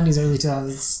 Late 90s, early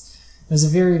 2000s. It was a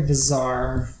very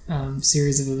bizarre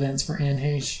series of events for Anne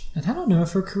Heche, and I don't know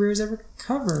if her career is ever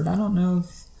covered. I don't know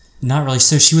if. Not really.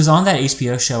 So she was on that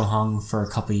HBO show Hung for a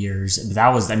couple years. But that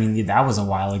was a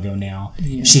while ago now.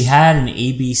 Yeah. She had an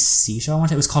ABC show.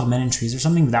 It was called Men in Trees or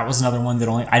something. But that was another one that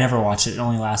I never watched it. It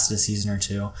only lasted a season or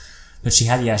two. But she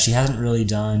hasn't really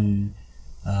done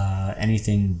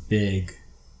anything big.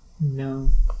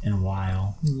 No. In a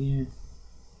while. Yeah.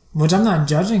 Which I'm not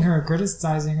judging her or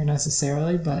criticizing her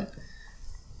necessarily, but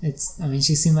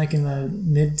she seemed like in the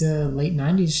mid to late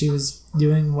 90s she was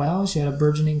doing well. She had a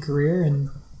burgeoning career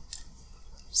and.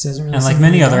 Really, and like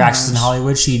many other actresses in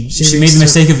Hollywood, she made the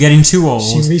mistake of getting too old.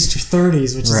 She reached her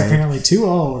 30s, which is apparently too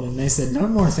old, and they said, no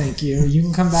more thank you. You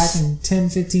can come back in 10,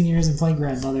 15 years and play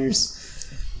grandmothers.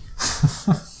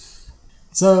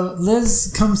 So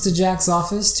Liz comes to Jack's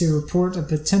office to report a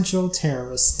potential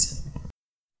terrorist.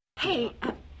 Hey,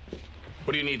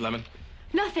 What do you need, Lemon?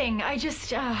 nothing. I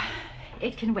just,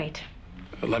 it can wait.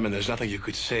 Lemon, there's nothing you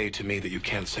could say to me that you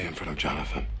can't say in front of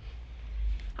Jonathan.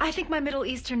 I think my Middle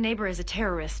Eastern neighbor is a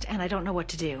terrorist, and I don't know what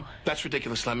to do. That's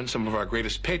ridiculous, Lemon. Some of our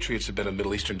greatest patriots have been of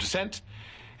Middle Eastern descent,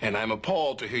 and I'm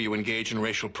appalled to hear you engage in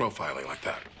racial profiling like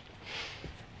that.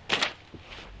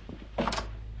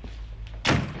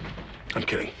 I'm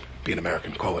kidding. Be an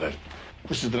American. Call it in.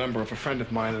 This is the number of a friend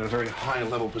of mine at a very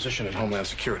high-level position in Homeland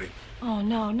Security. Oh,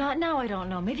 no, not now. I don't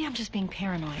know. Maybe I'm just being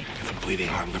paranoid. If a bleeding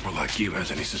heart liberal like you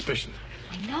has any suspicion.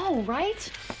 I know,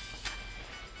 right?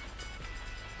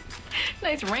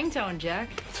 Nice ringtone,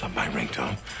 Jack. It's not my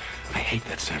ringtone. I hate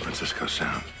that San Francisco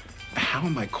sound. How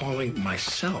am I calling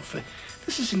myself?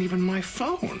 This isn't even my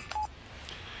phone.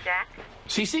 Jack?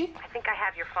 Cece? I think I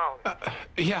have your phone.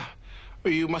 Yeah.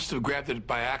 Well, you must have grabbed it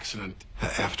by accident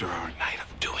after our night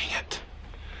of doing it.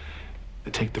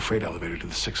 Take the freight elevator to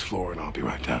the 6th floor and I'll be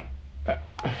right down. Are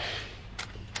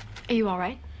you all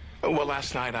right? Well,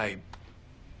 last night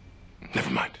Never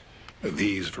mind.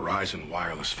 These Verizon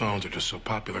wireless phones are just so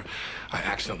popular, I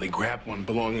accidentally grabbed one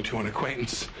belonging to an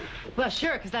acquaintance. Well,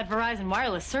 sure, because that Verizon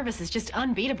wireless service is just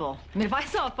unbeatable. I mean, if I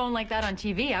saw a phone like that on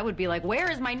TV, I would be like,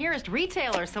 where is my nearest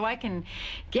retailer so I can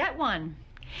get one?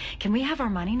 Can we have our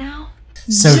money now?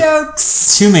 So,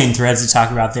 Jokes! Two main threads to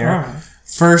talk about there. Right.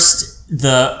 First,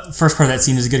 the first part of that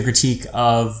scene is a good critique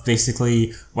of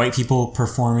basically white people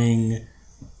performing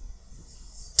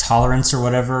tolerance or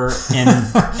whatever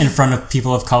in front of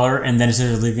people of color, and then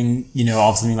instead of leaving,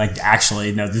 all of a sudden like,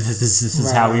 actually, no, this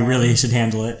is how we really should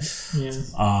handle it.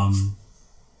 Yeah.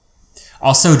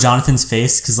 Also, Jonathan's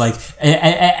face, because like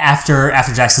after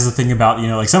Jack says the thing about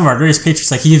like some of our greatest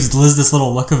patriots, like he gives Liz this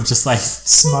little look of just like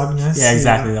smugness. Yeah,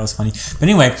 exactly. Yeah. That was funny. But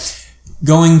anyway,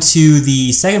 going to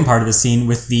the second part of the scene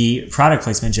with the product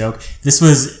placement joke, this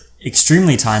was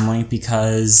extremely timely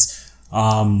because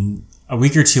a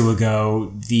week or two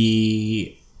ago,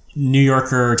 the New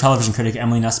Yorker television critic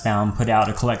Emily Nussbaum put out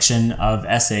a collection of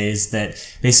essays that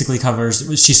basically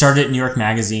covers. She started at New York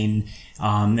Magazine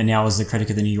and now is the critic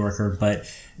of the New Yorker. But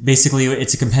basically,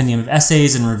 it's a compendium of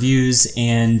essays and reviews.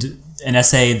 And an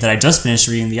essay that I just finished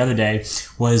reading the other day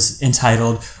was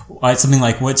entitled something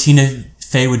like "What Tina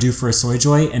Fey Would Do for a Soy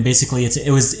Joy," and basically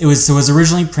it was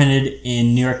originally printed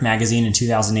in New York Magazine in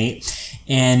 2008,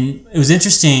 and it was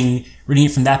interesting reading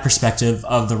it from that perspective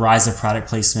of the rise of product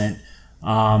placement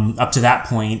up to that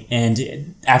point,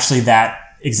 and actually that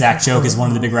exact joke is one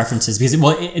of the big references because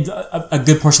a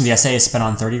good portion of the essay is spent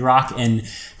on 30 Rock and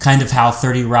kind of how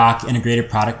 30 Rock integrated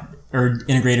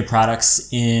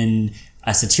products in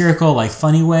a satirical, like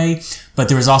funny way, but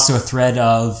there was also a thread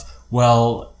of,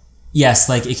 well, yes,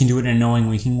 like it can do it in an annoying,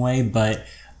 winking way, but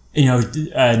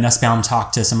Nussbaum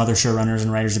talked to some other showrunners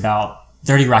and writers about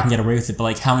 30 Rock can get away with it, but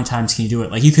like how many times can you do it?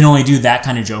 Like you can only do that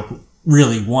kind of joke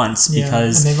really once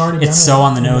because it's so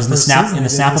on the nose. And the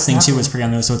Snapple thing too was pretty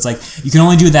on the nose. So it's like you can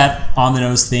only do that on the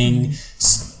nose thing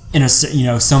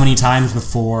so many times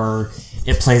before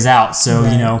it plays out. So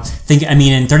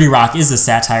and 30 Rock is a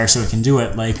satire, so it can do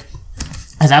it. Like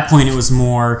at that point, it was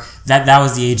more that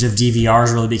was the age of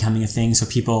DVRs really becoming a thing. So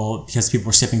because people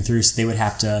were sipping through, so they would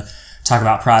have to talk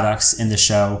about products in the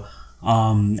show.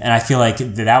 And I feel like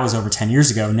that was over 10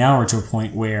 years ago. Now we're to a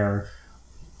point where,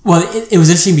 well, it was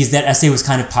interesting because that essay was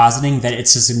kind of positing that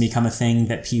it's just going to become a thing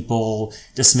that people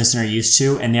dismiss and are used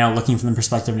to. And now looking from the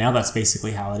perspective now, that's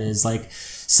basically how it is. Like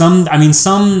some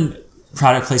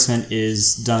product placement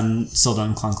is still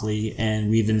done clunkily and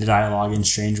weaved into dialogue in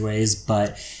strange ways,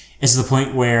 but it's to the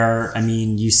point where, I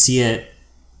mean, you see it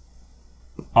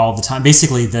all the time.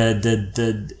 Basically,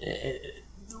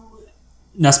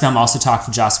 Nussbaum also talked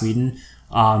to Joss Whedon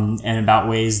and about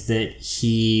ways that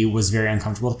he was very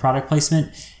uncomfortable with product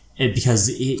placement because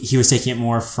he was taking it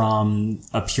more from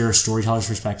a pure storyteller's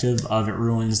perspective of it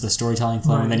ruins the storytelling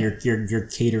flow, and then you're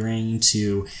catering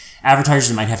to advertisers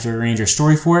that might have to arrange your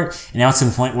story for it. And now it's to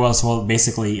the point where, well,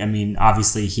 basically, I mean,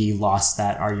 obviously he lost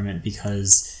that argument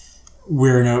because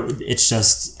it's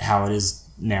just how it is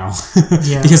now.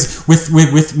 Because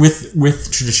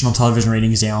with traditional television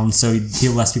ratings down, so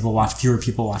fewer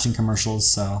people watching commercials,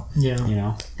 so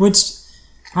which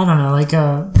I don't know, like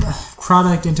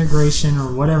product integration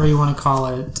or whatever you want to call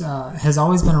it has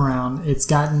always been around. It's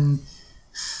gotten,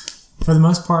 for the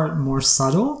most part, more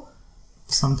subtle,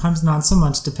 sometimes not so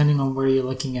much depending on where you're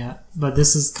looking at. But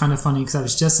this is kind of funny because I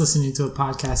was just listening to a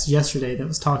podcast yesterday that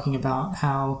was talking about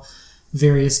how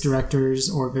various directors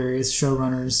or various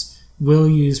showrunners will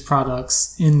use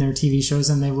products in their TV shows,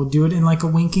 and they will do it in like a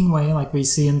winking way like we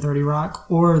see in 30 Rock,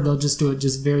 or they'll just do it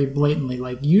just very blatantly,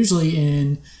 like usually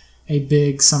in a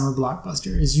big summer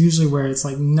blockbuster is usually where it's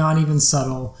like not even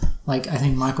subtle. Like I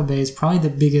think Michael Bay is probably the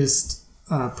biggest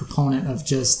proponent of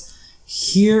just,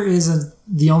 here is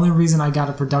the only reason I got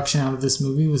a production out of this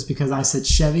movie was because I said,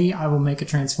 Chevy, I will make a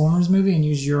Transformers movie and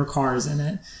use your cars in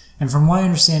it. And from what I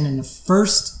understand, in the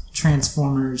first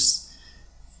Transformers,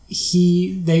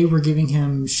 they were giving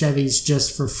him Chevys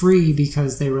just for free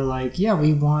because they were like, yeah,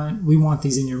 we want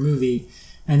these in your movie.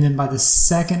 And then by the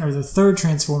second or the third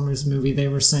Transformers movie, they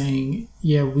were saying,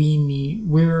 yeah,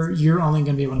 you're only going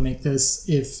to be able to make this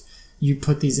if you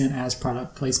put these in as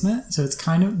product placement. So it's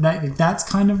kind of, that's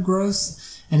kind of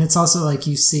gross. And it's also like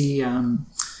you see,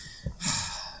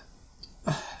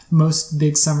 most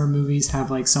big summer movies have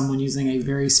like someone using a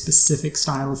very specific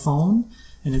style of phone,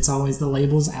 and it's always the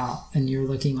labels out, and you're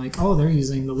looking like, oh, they're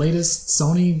using the latest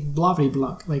Sony blah blah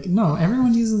blah. Like, no,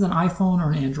 everyone uses an iPhone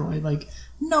or an Android. Like,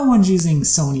 no one's using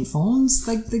Sony phones.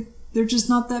 Like, they're just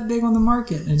not that big on the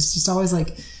market. And it's just always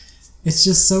like, it's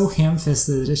just so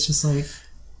ham-fisted. It's just like...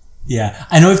 Yeah,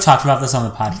 I know we've talked about this on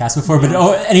the podcast before, but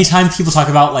anytime people talk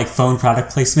about like phone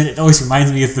product placement, it always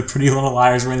reminds me of the Pretty Little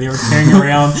Liars when they were carrying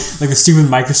around like the stupid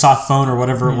Microsoft phone or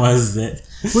whatever it was that...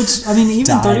 Which, I mean,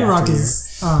 even 30 Rock is...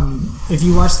 if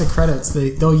you watch the credits,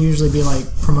 they'll usually be like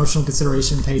promotional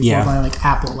consideration paid for by like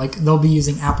Apple. Like they'll be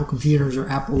using Apple computers or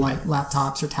Apple like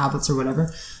laptops or tablets or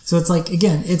whatever. So it's like,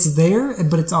 again, it's there,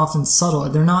 but it's often subtle.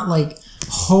 They're not like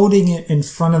holding it in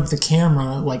front of the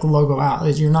camera like logo out.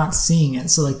 You're not seeing it.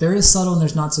 So like there is subtle and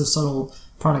there's not so subtle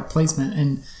product placement.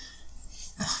 And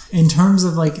in terms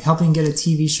of like helping get a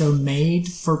TV show made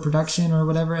for production or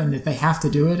whatever, and if they have to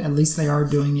do it, at least they are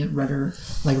doing it rather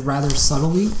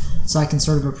subtly. So I can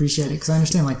sort of appreciate it because I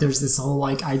understand like there's this whole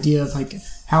like idea of like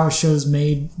how a show's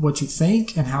made, what you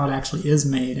think, and how it actually is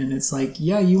made. And it's like,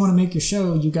 yeah, you want to make your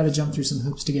show, you got to jump through some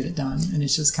hoops to get it done. And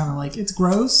it's just kind of like, it's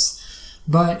gross,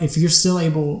 but if you're still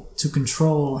able to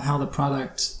control how the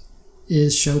product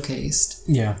is showcased,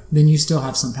 then you still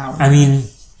have some power. I mean,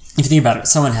 if you think about it,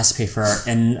 someone has to pay for art.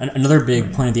 And another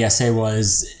big point of the essay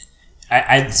was,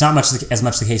 it's not as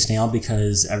much the case now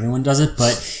because everyone does it,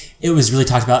 but it was really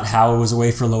talked about how it was a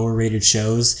way for lower rated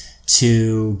shows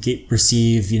to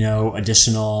receive,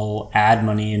 additional ad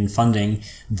money and funding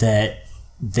that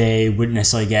they wouldn't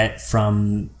necessarily get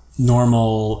from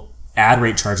normal ad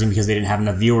rate charging because they didn't have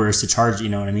enough viewers to charge, you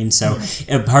know what I mean? So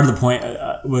part of the point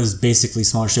was basically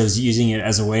smaller shows using it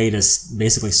as a way to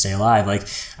basically stay alive. Like,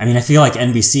 I mean, I feel like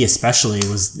NBC especially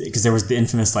was, because there was the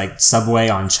infamous like Subway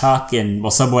on Chuck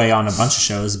and Subway on a bunch of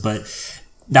shows, but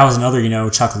that was another,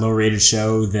 Chuck low rated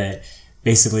show that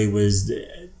basically was,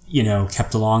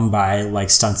 kept along by like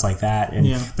stunts like that. And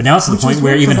but now it's to the point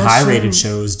where even high rated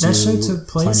shows do. That show took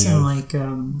place in like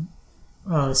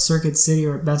Circuit City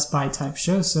or Best Buy type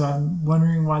show, so I'm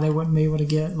wondering why they wouldn't be able to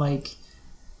get like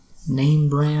name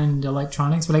brand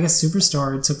electronics. But I guess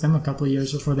Superstar, it took them a couple of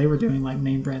years before they were doing like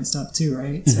name brand stuff too,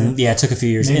 right? So yeah, it took a few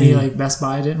years. Maybe like Best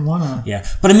Buy didn't want to. Yeah,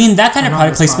 but I mean that kind of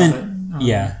product placement.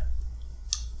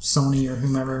 Sony or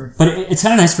whomever. But it's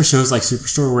kind of nice for shows like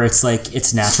Superstore where it's like,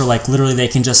 it's natural. Like literally they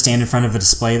can just stand in front of a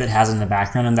display that has it in the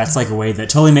background, and that's like a way that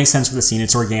totally makes sense for the scene.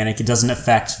 It's organic. It doesn't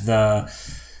affect the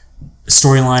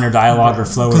storyline or dialogue or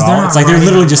flow at all. It's like they're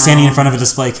literally just standing in front of a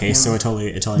display case, so it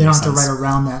totally makes sense. They don't have to write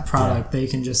around that product. They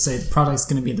can just say the product's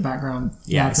going to be in the background.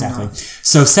 Yeah, exactly.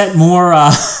 So set more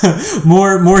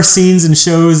more scenes and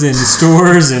shows and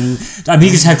stores, and I mean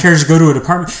you just have characters go to a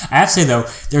department. I have to say though,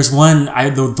 there's one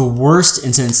the worst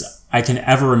instance I can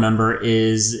ever remember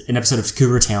is an episode of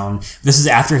Cougar Town. This is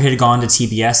after it had gone to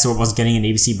TBS, so it wasn't getting an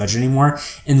ABC budget anymore.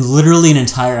 And literally an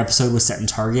entire episode was set in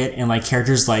Target, and like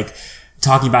characters like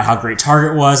talking about how great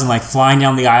Target was, and like flying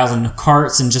down the aisles in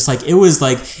carts, and just like it was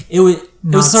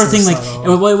the sort of thing like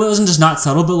it wasn't just not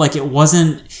subtle, but like it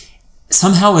wasn't.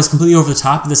 Somehow it was completely over the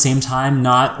top at the same time,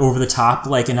 not over the top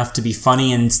like enough to be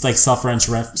funny and like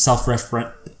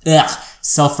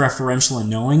self-referential and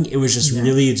knowing. It was just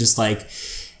really just like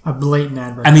a blatant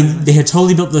advertisement. I mean, they had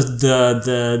totally built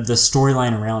the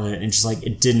storyline around it, and just like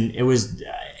it didn't. It was.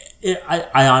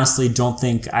 I honestly don't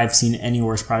think I've seen any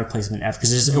worse product placement ever,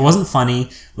 because it wasn't funny.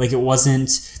 Like, it wasn't,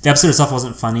 the episode itself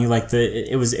wasn't funny. Like,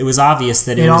 it was obvious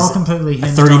that it was all completely a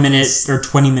 30-minute or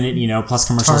 20-minute, plus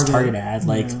commercials Target ad.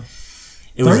 Like,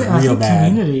 it was real bad.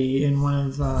 Community in one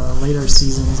of later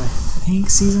seasons, I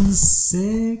think season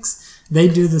 6, they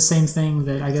do the same thing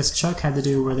that I guess Chuck had to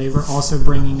do, where they were also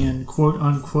bringing in quote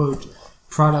unquote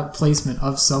product placement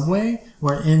of Subway,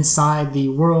 where inside the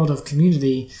world of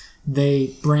Community,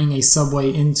 they bring a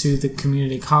Subway into the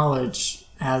community college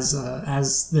as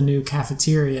the new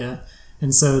cafeteria.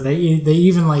 And so they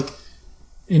even, like,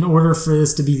 in order for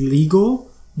this to be legal,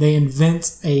 they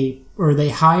they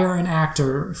hire an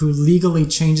actor who legally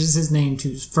changes his name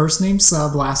to first name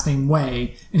Sub, last name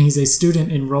Way, and he's a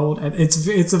student enrolled at,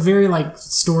 it's a very like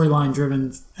storyline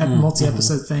driven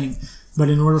multi-episode thing. But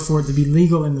in order for it to be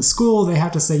legal in the school, they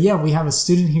have to say, yeah, we have a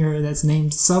student here that's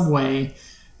named Subway,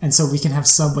 and so we can have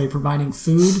Subway providing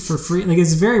food for free. Like,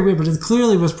 it's very weird, but it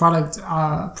clearly was product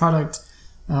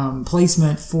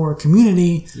placement for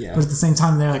Community. Yeah. But at the same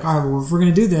time, they're like, all right, well, if we're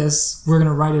going to do this, we're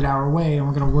going to write it our way, and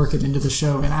we're going to work it into the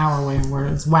show in our way, and where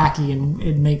it's wacky and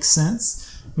it makes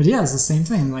sense. But yeah, it's the same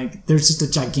thing. Like, there's just a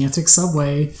gigantic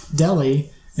Subway deli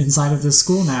inside of this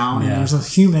school now, and there's a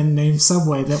human named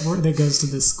Subway that goes to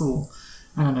this school.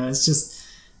 I don't know. It's just,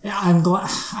 I'm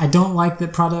glad. I don't like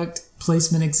that product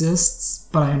placement exists,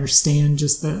 but I understand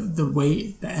just the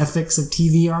way the ethics of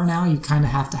TV are now. You kind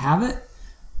of have to have it,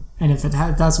 and if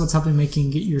that's what's helping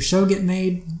making your show get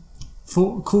made,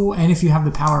 cool. And if you have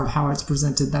the power of how it's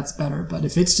presented, that's better. But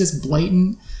if it's just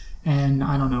blatant and,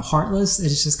 I don't know, heartless,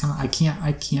 it's just kind of, I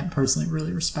can't personally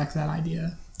really respect that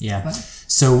idea. Yeah. But,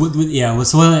 so what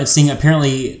I'm seeing,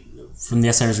 apparently from the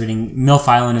essay I was reading, MILF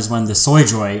Island is when the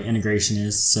SoyJoy integration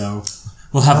is. So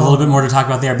we'll have a little bit more to talk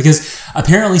about there, because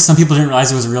apparently some people didn't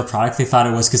realize it was a real product. They thought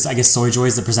it was, because I guess SoyJoy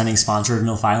is the presenting sponsor of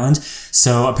MILF Island.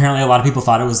 So apparently a lot of people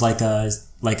thought it was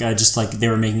just like they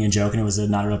were making a joke and it was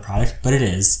not a real product, but it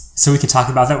is. So we can talk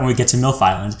about that when we get to MILF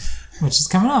Island, which is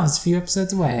coming up. It's a few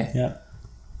episodes away. Yeah.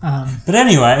 But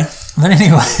anyway,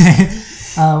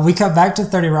 we cut back to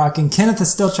 30 Rock, and Kenneth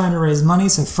is still trying to raise money.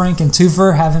 So Frank and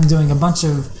Toofer have him doing a bunch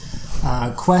of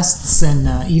quests and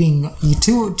eating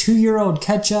two-year-old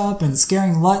ketchup and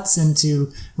scaring Lutz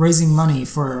into raising money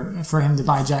for him to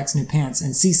buy Jack's new pants.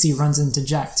 And Cece runs into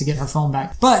Jack to get her phone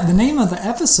back. But the name of the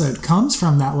episode comes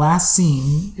from that last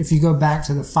scene. If you go back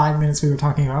to the 5 minutes we were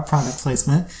talking about product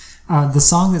placement, the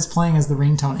song that's playing as the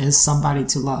ringtone is Somebody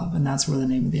to Love, and that's where the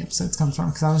name of the episode comes from.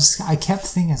 Because I kept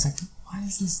thinking, I was like, why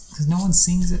is this? Because no one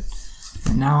sings it.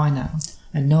 And now I know.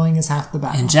 And knowing is half the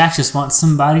battle. And Jack just wants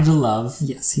somebody to love.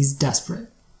 Yes, he's desperate.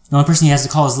 The only person he has to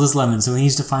call is Liz Lemon, so he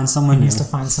needs to find someone new.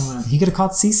 He could have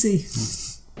called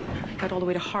Cece. I got all the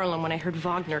way to Harlem when I heard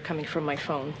Wagner coming from my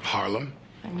phone. Harlem?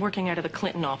 I'm working out of the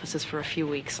Clinton offices for a few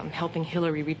weeks. I'm helping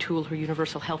Hillary retool her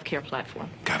universal health care platform.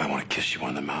 God, I want to kiss you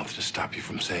on the mouth to stop you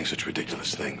from saying such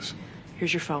ridiculous things.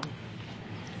 Here's your phone.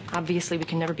 Obviously, we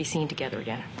can never be seen together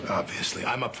again. Obviously.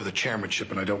 I'm up for the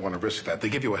chairmanship, and I don't want to risk that. They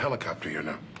give you a helicopter here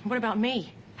now. What about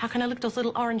me? How can I look those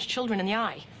little orange children in the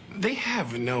eye? They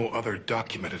have no other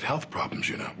documented health problems,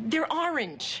 you know. They're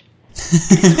orange.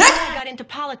 This is why I got into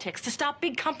politics, to stop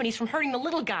big companies from hurting the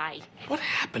little guy. What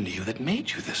happened to you that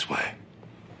made you this way?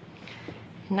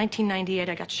 In 1998,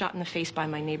 I got shot in the face by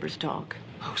my neighbor's dog.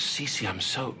 Oh, Cece, I'm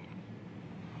so...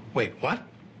 Wait, what?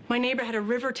 My neighbor had a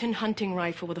Riverton hunting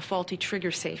rifle with a faulty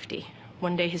trigger safety.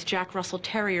 One day, his Jack Russell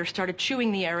Terrier started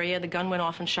chewing the area. The gun went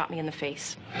off and shot me in the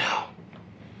face. No.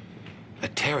 A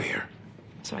terrier?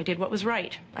 So I did what was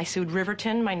right. I sued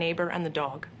Riverton, my neighbor, and the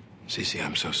dog. Cece,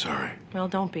 I'm so sorry. Well,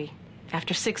 don't be.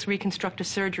 After 6 reconstructive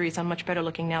surgeries, I'm much better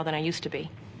looking now than I used to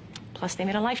be. Plus, they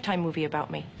made a Lifetime movie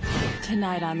about me.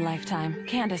 Tonight on Lifetime,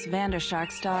 Candace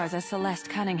Vandershark stars as Celeste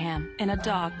Cunningham in A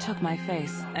Dog Took My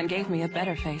Face and Gave Me a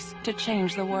Better Face to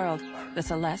Change the World. The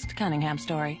Celeste Cunningham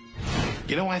story.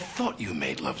 You know, I thought you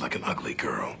made love like an ugly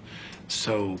girl.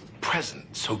 So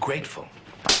present, so grateful.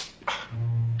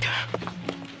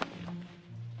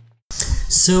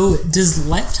 So, does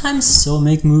Lifetime still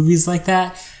make movies like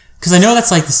that? Because I know that's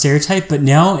like the stereotype, but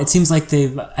now it seems like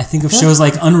I think of shows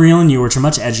like Unreal and You, which are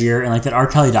much edgier, and like that R.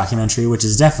 Kelly documentary, which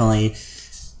is definitely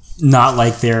not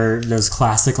like those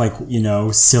classic, like,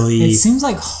 silly. It seems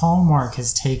like Hallmark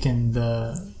has taken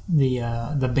the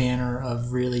banner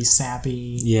of really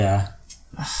sappy. Yeah.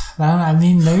 But I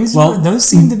mean, those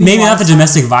seem to be maybe not the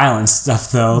domestic violence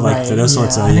stuff though, like those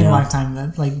sorts of. I think Lifetime,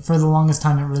 that for the longest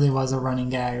time, it really was a running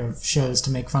gag of shows to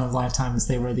make fun of Lifetime, as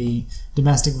they were the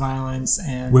domestic violence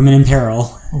and women in peril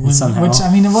somehow. Which,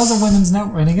 I mean, it was a women's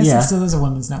network, and I guess it still is a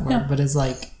women's network, but it's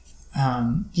like,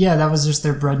 that was just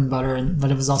their bread and butter,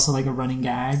 but it was also like a running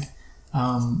gag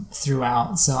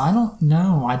throughout. So I don't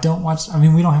know. I don't watch. I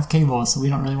mean, we don't have cable, so we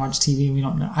don't really watch TV. We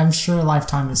don't know. I'm sure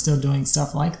Lifetime is still doing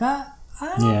stuff like that.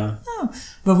 I don't know.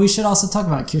 But we should also talk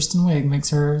about Kirsten Wiig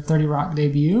makes her 30 Rock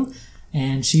debut,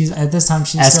 and she's at this time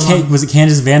she's still was it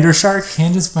Candace Van der Shark?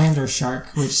 Candace Van der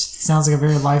Shark, which sounds like a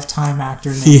very Lifetime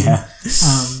actor name. Yeah.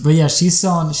 But yeah, she's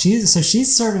still on.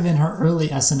 She's sort of in her early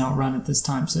SNL run at this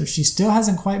time, so she still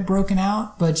hasn't quite broken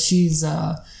out, but she's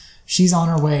on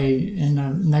her way. In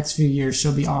the next few years,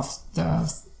 she'll be off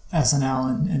the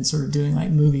SNL and sort of doing like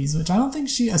movies, which I don't think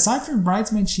she, aside from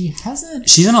Bridesmaids, she hasn't.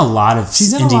 She's in a lot of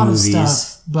indie movies. Of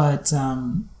stuff, but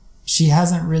she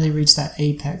hasn't really reached that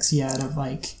apex yet of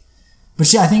like.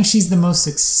 But I think she's the most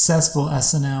successful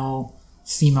SNL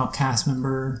female cast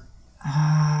member.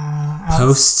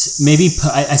 Post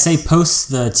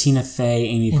the Tina Fey,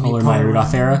 Amy Poehler, Maya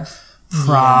Rudolph era,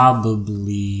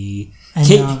 probably.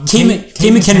 Kate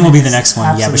McKinnon will be the next one,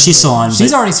 absolutely. Yeah, but she's still on.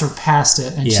 She's already surpassed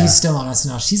it, and she's still on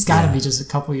SNL. She's got to be just a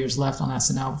couple years left on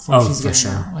SNL before she's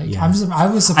getting out. Like, I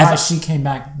was surprised she came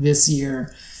back this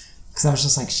year, because I was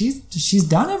just like, she's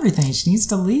done everything. She needs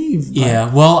to leave. But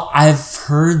yeah, well, I've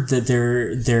heard that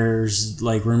there's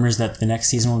like rumors that the next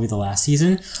season will be the last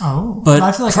season. Oh, but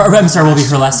I feel like will be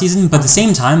her last season. But at the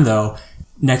same time, though,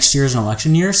 next year is an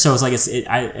election year, so it's like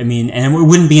I mean, and it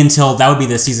wouldn't be until that would be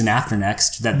the season after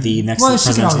next that the next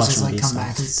presidential election would be. Come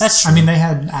back. That's true. I mean, they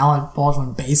had Alec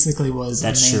Baldwin basically was.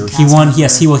 That's true. He won.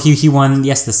 Yes, he will. He won.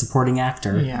 Yes, the supporting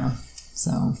actor. Yeah.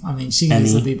 So I mean, she can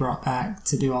easily be brought back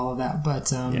to do all of that,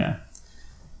 but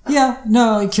yeah.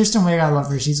 No, like Kirsten Wiig, I love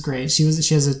her. She's great. She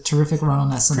has a terrific run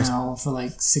on SNL for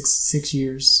like six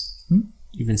years.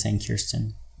 You've been saying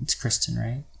Kirsten. It's Kristen,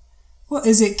 right? Well,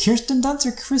 is it Kirsten Dunst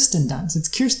or Kristen Dunst? It's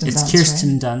Kirsten Dunst. It's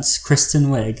Kirsten right? Dunst. Kristen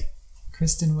Wiig.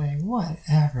 Kristen Wiig.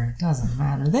 Whatever. It doesn't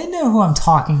matter. They know who I'm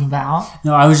talking about.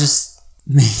 No, I was just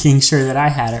making sure that I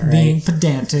had it right. Being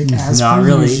pedantic as not per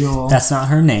really. usual. That's not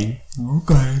her name.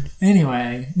 Okay.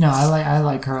 Anyway, no, I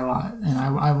like her a lot, and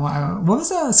I what was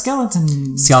that? Skeleton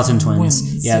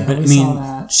Twins. Yeah, but I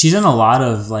mean, she's in a lot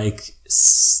of like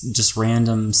just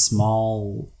random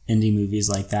small indie movies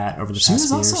like that over the past years.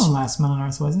 She was also in Last Man on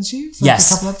Earth, wasn't she?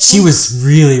 Yes, she was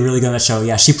really, really good on that show.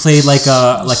 Yeah, she played like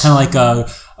a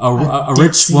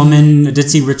rich woman, a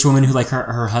ditzy rich woman who like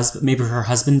her husband, maybe her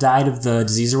husband died of the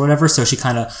disease or whatever, so she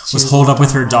kind of was holed up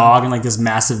with her dog in like this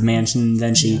massive mansion. And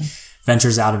then she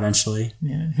ventures out eventually.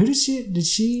 Yeah, who did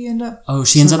she end up? Oh,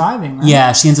 she ends up surviving. Right?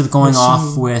 Yeah, she ends up going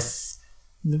off with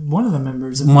one of the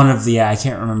members. I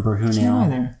can't remember who now.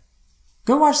 Either.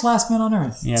 Go watch Last Man on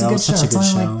Earth. Yeah, it's a good show. Such a good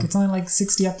show. It's only like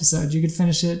 60 episodes. You could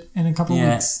finish it in a couple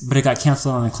weeks. But it got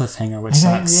canceled on a cliffhanger, which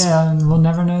sucks. Yeah, and we'll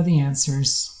never know the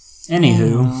answers.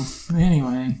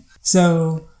 Anyway.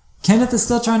 So Kenneth is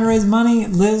still trying to raise money.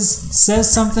 Liz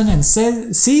says something and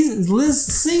sees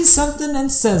something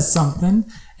and says something.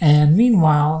 And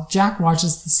meanwhile, Jack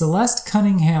watches the Celeste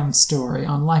Cunningham story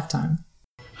on Lifetime.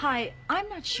 Hi, I'm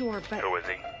not sure, but... Who is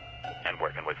he? And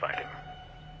where can we find him?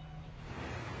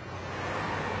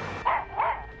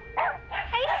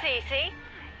 Hey, Cece.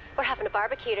 We're having a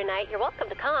barbecue tonight. You're welcome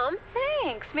to come.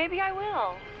 Thanks. Maybe I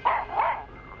will.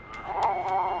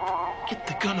 Get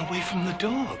the gun away from the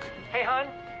dog. Hey, hon,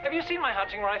 have you seen my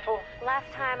hunting rifle? Last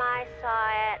time I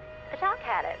saw it, the doc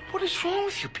had it. What is wrong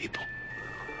with you people?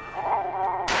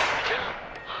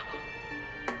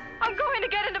 I'm going to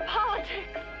get into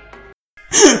politics.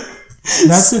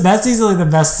 That's easily the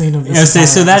best scene of this.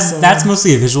 So that's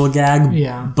mostly a visual gag.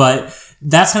 Yeah. But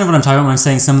that's kind of what I'm talking about when I'm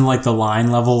saying some like the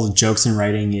line level jokes in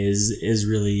writing is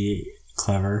really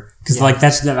clever, because like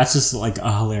that's just like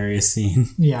a hilarious scene.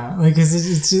 Yeah, like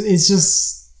it's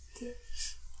just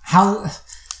how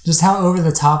over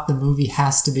the top the movie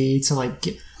has to be to like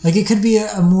get, like it could be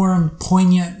a more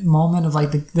poignant moment of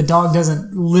like the dog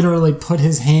doesn't literally put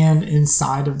his hand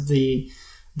inside of the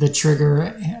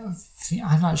trigger.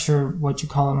 I'm not sure what you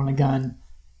call it on a gun,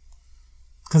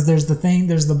 because there's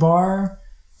the bar.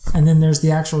 and then there's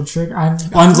the actual trigger.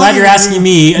 I'm glad you're asking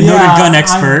me, a noted gun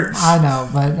expert. I know,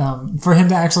 but for him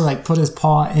to actually like put his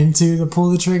paw into the pull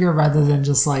the trigger rather than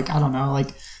just like, I don't know,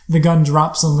 like the gun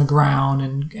drops on the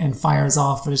ground and fires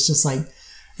off, but it's just like,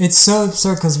 it's so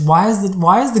absurd because why is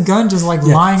the gun just like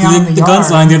lying out in the yard? The gun's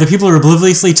lying there. The people are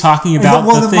obliviously talking about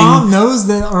the thing. Well, the mom knows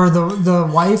that, or the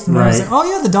wife knows that. Oh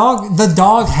yeah, the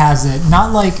dog has it.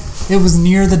 Not like it was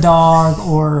near the dog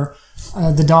or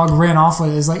the dog ran off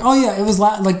with it. It's like, oh yeah, it was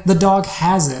like the dog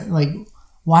has it. Like,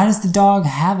 why does the dog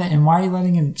have it, and why are you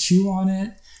letting him chew on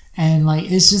it? And like,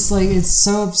 it's just like, it's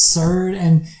so absurd.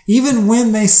 And even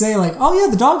when they say like, oh yeah,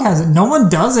 the dog has it, no one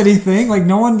does anything. Like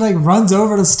no one like runs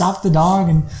over to stop the dog.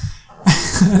 And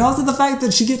and also the fact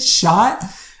that she gets shot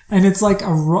and it's like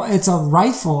it's a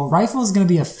rifle. A rifle is going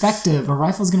to be effective. A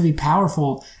rifle is going to be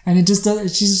powerful. And it just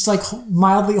does, she just like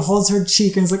mildly holds her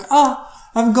cheek and is like, oh,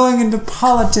 I'm going into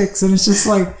politics. And it's just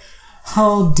like,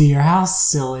 oh dear, how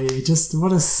silly. Just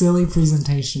what a silly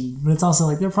presentation. But it's also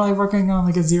like they're probably working on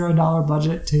like a $0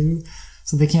 budget too,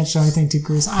 so they can't show anything too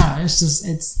gruesome. I don't know, it's just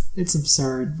it's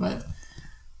absurd, but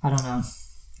I don't know.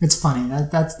 It's funny.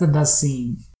 That's the best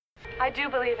scene. I do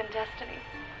believe in destiny.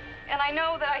 And I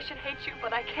know that I should hate you,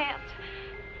 but I can't.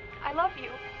 I love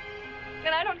you.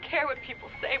 And I don't care what people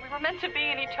say. We were meant to be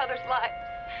in each other's lives.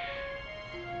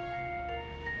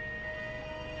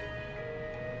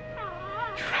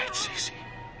 You're right, Cece.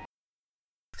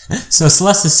 So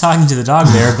Celeste is talking to the dog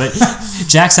there, but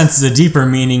Jack senses a deeper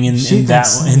meaning in those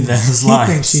lines.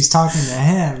 He thinks she's talking to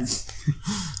him.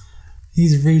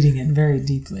 He's reading it very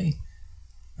deeply.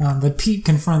 But Pete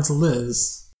confronts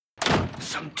Liz.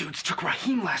 Some dudes took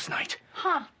Raheem last night.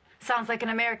 Huh. Sounds like an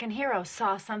American hero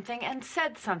saw something and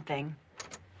said something.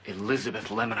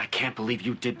 Elizabeth Lemon, I can't believe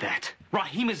you did that.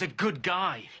 Raheem is a good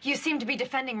guy. You seem to be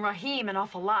defending Raheem an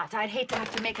awful lot. I'd hate to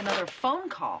have to make another phone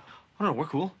call. Oh, no, we're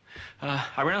cool.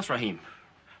 I renounce Raheem.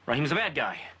 Raheem's a bad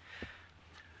guy.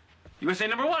 USA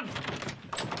 #1.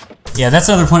 Yeah, that's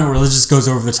another point where Liz just goes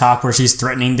over the top, where she's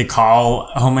threatening to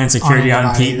call Homeland Security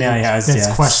on Pete.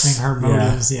 That's questioning her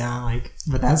motives. Yeah, like,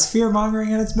 but that's fear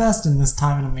mongering at its best in this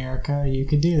time in America. You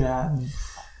could do that. And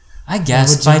I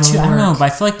guess I don't know. But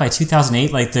I feel like by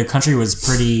 2008, like the country was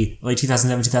pretty, like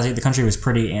 2007, 2008, the country was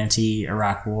pretty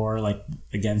anti-Iraq war, like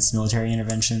against military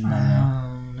intervention. I don't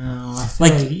know. No, I feel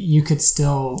like you could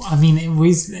still. I mean,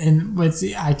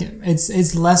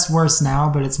 it's less worse now,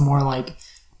 but it's more like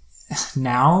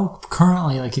now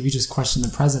currently. Like if you just question the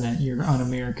president, you're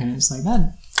un-American. It's like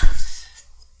that.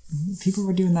 People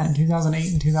were doing that in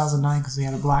 2008 and 2009 because we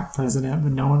had a black president,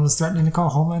 but no one was threatening to call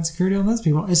Homeland Security on those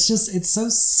people. It's just, it's so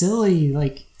silly.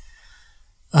 Like,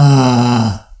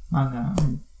 I don't know.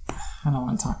 I don't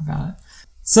want to talk about it.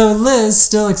 So Liz,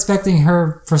 still expecting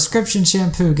her prescription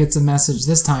shampoo, gets a message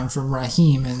this time from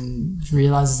Raheem and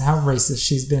realizes how racist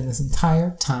she's been this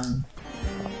entire time.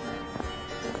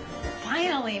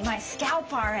 Finally, my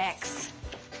scalp RX.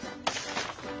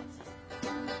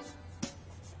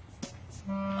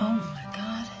 Oh my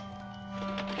God.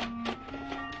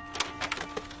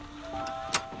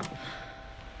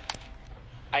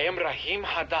 I am Raheem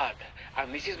Haddad,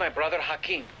 and this is my brother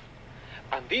Hakeem.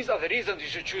 And these are the reasons you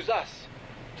should choose us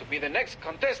to be the next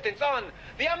contestants on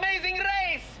The Amazing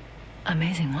Race!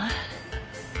 Amazing what?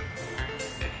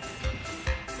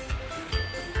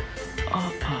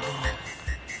 Uh-oh.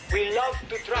 We love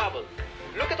to travel.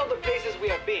 Look at all the places we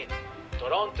have been.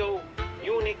 Toronto,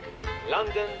 Munich,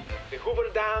 London, the Hoover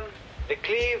Dam, the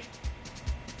Cleve.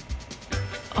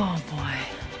 Oh boy.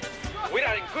 We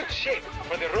are in good shape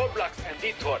for the roadblocks and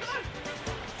detours.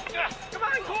 Come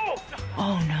on, go!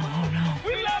 Oh no, oh no.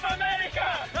 We love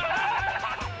America!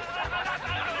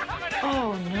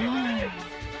 Oh no.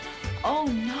 Oh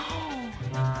no.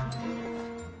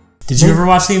 Did you ever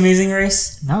watch The Amazing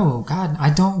Race? No, God, I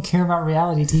don't care about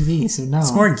reality TV, so no.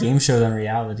 It's more a game show than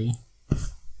reality.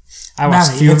 I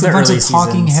watched a few of the early seasons. It's a bunch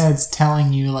of talking heads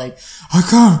telling you like, I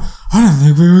didn't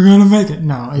think we were gonna make it.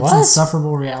 No, it's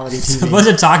insufferable reality TV. It's a bunch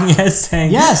of talking heads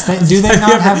saying, yes. Do they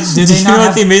not have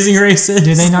The Amazing Race is?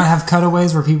 Do they not have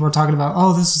cutaways where people are talking about,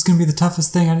 oh, this is gonna be the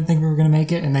toughest thing. I didn't think we were gonna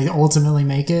make it, and they ultimately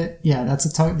make it. Yeah, that's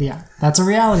a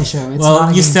reality show. It's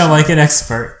well, you still like an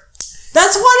expert.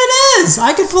 That's what it is.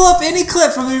 I could pull up any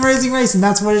clip from The Amazing Race, and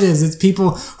that's what it is. It's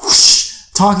people whoosh,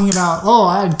 talking about, oh,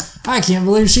 I can't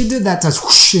believe she did that. That's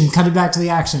whoosh, and cut it back to the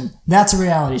action. That's a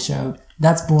reality show.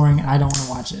 That's boring, and I don't want to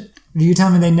watch it. You tell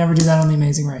me they never do that on The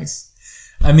Amazing Race.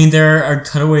 I mean, there are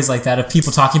cutaways like that of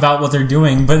people talking about what they're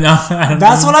doing, but no,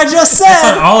 that's what I just said.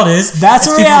 That's not all it is. That's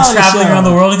a reality people traveling show. Around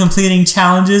the world and completing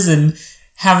challenges and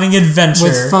having adventure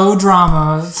with faux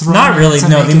drama. Not really.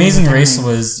 No, The Amazing Race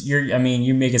was.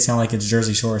 You make it sound like it's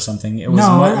Jersey Shore or something. It was.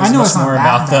 I know it's not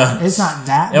that bad. It's not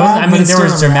that bad. I mean, there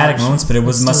was dramatic moments, but it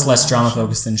was much less drama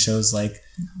focused than shows like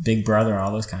Big Brother and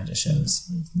all those kinds of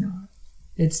shows. No,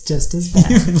 it's just as bad.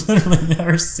 You've literally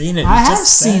never seen it. I have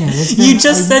seen it. You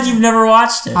just said you've never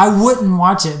watched it. I wouldn't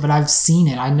watch it, but I've seen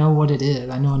it. I know what it is.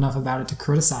 I know enough about it to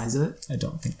criticize it. I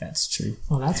don't think that's true.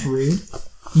 Well, that's rude.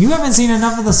 You haven't seen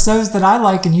enough of the shows that I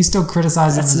like, and you still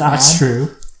criticize them as bad. That's not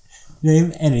true.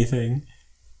 Name anything.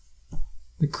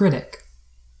 The Critic.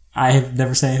 I have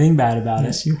never said anything bad about it.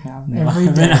 Yes, you have.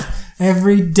 Every day.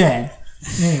 Every day.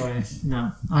 Anyway,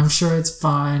 no. I'm sure it's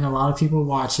fine. A lot of people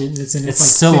watch it. It's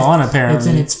still on, apparently. It's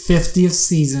in its 50th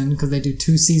season, because they do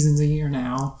 2 seasons a year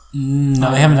now.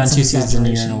 No, they haven't done 2 seasons a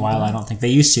year in a while, I don't think. They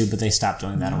used to, but they stopped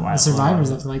doing that a while ago.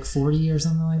 Survivor's up to like 40 or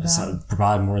something like that. So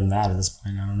probably more than that at this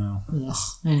point. I don't know. Ugh.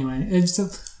 Anyway,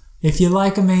 if you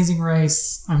like Amazing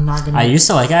Race, I'm not going to... I used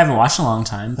to like it. I haven't watched in a long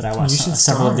time, but I watched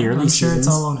several of the early seasons. I'm sure it's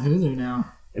all on Hulu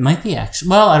now. It might be, actually.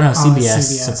 Well, I don't know. CBS,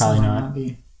 so probably not.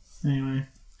 Anyway.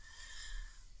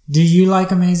 Do you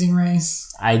like Amazing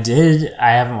Race? I did.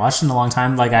 I haven't watched it in a long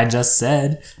time, like I just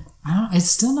said. It's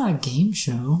still not a game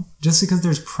show. Just because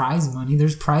there's prize money.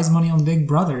 There's prize money on Big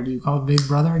Brother. Do you call Big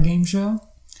Brother a game show?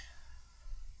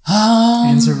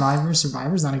 And Survivor?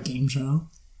 Survivor's not a game show.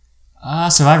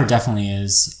 Survivor definitely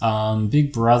is.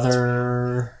 Big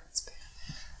Brother...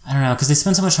 I don't know, because they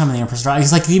spend so much time on the interpersonal.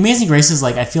 It's like The Amazing Race is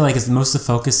like, I feel like it's most of the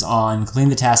focus on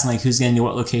completing the task and like who's getting to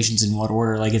what locations in what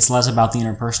order. Like it's less about the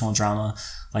interpersonal drama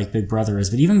like Big Brother is.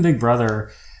 But even Big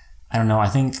Brother, I don't know, I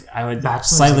think I would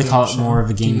slightly call it more of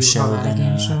a game show than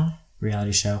a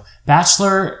reality show.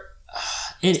 Bachelor,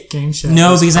 game show.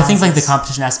 No, because I think like the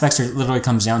competition aspects literally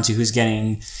comes down to who's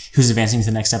advancing to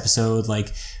the next episode.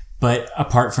 Like, but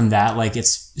apart from that, like it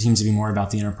seems to be more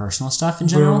about the interpersonal stuff in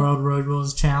general. Real World Road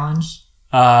Rules Challenge.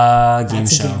 Game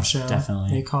show, definitely.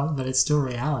 They call it, but it's still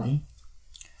reality.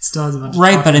 It still has a bunch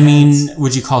of but I mean,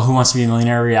 would you call Who Wants to Be a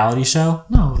Millionaire a reality show?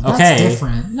 No, that's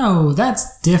different. No,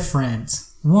 that's different.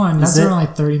 One, that's only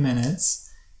like 30 minutes.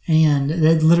 And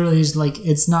it literally is like,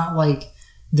 it's not like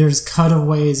there's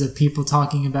cutaways of people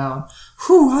talking about,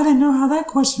 I didn't know how that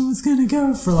question was going to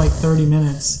go for like 30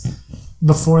 minutes.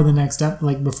 Before the next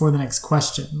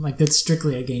question. Like that's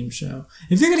strictly a game show.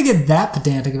 If you're gonna get that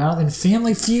pedantic about it, then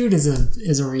Family Feud is a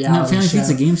reality show. No, Family Feud's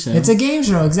a game show. It's a game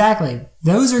show, exactly.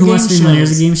 Those are Who game Wants to Be Millionaire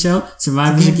is a game show.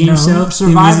 Survivor's a game show.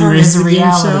 Survivor is a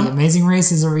reality. Amazing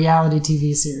Race is a reality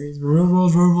TV series. Real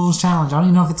World Road Rules Challenge. I don't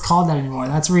even know if it's called that anymore.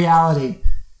 That's reality.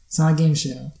 It's not a game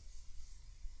show.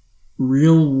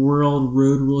 Real World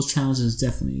Road Rules Challenge is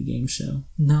definitely a game show.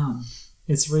 No,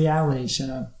 it's a reality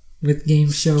show. With game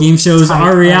shows. Game shows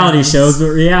are reality shows, but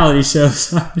reality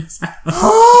shows are...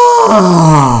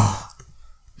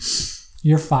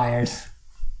 You're fired.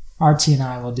 Archie and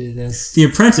I will do this. The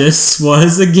Apprentice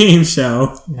was a game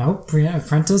show. Nope.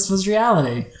 Apprentice was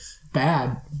reality.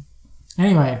 Bad.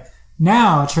 Anyway,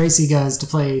 now Tracy goes to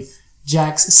play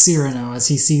Jax Cyrano as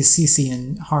he sees Cece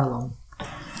in Harlem.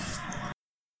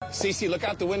 Cece, look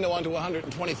out the window onto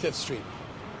 125th Street.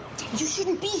 You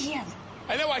shouldn't be here.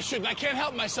 I know I shouldn't. I can't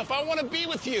help myself. I want to be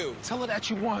with you. Tell her that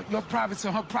you want your privates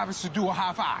and her privates to do a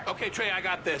high five. Okay, Trey, I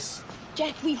got this.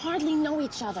 Jack, we hardly know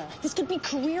each other. This could be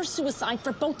career suicide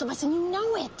for both of us, and you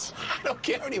know it. I don't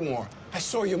care anymore. I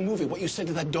saw your movie, what you said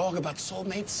to that dog about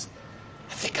soulmates.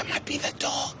 I think I might be that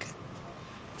dog.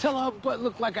 Tell her butt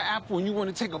look like an apple and you want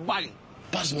to take a bite.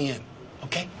 Buzz me in,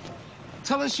 okay?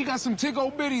 Tell her she got some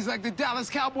tickle bitties like the Dallas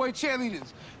Cowboy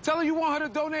cheerleaders. Tell her you want her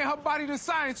to donate her body to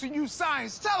science and use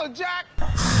science. Tell her, Jack.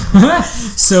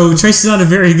 So Tracy's not a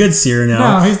very good Cyrano.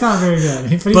 No, he's not very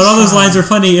good. But all those lines are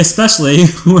funny, especially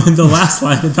when the last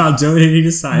line about donating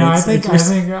to science. No,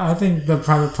 I think the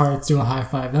private parts do a high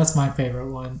five. That's my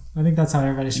favorite one. I think that's how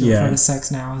everybody should refer to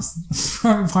sex now. Is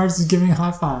private parts is giving a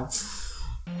high five.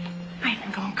 I've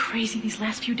been going crazy these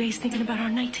last few days thinking about our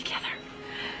night together.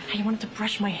 How you wanted to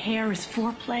brush my hair as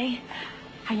foreplay.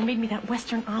 How you made me that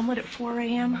Western omelet at 4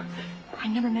 a.m. I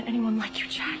never met anyone like you,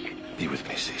 Jack. Be with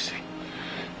me, Cece.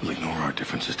 We'll ignore our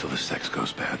differences till the sex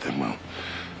goes bad, then we'll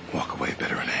walk away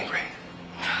bitter and angry.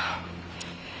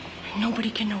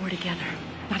 Nobody can know we're together.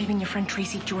 Not even your friend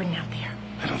Tracy Jordan out there.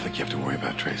 I don't think you have to worry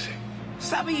about Tracy.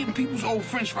 Stop eating people's old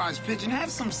French fries, pigeon. Have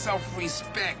some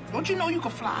self-respect. Don't you know you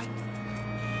can fly?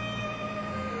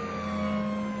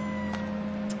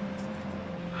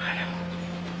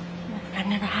 I've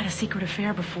never had a secret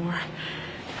affair before.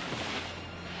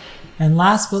 And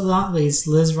last but not least,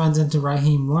 Liz runs into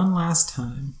Raheem one last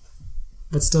time,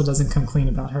 but still doesn't come clean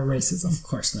about her racism. Of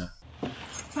course not.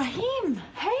 Raheem,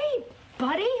 hey,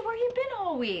 buddy, where you been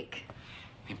all week?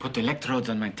 They put electrodes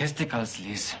on my testicles,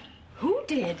 Liz. Who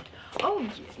did? Oh,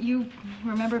 you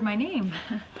remembered my name.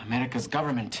 America's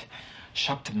government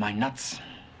shocked my nuts.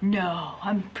 No,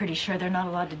 I'm pretty sure they're not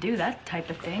allowed to do that type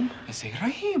of thing. I say,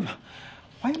 Raheem,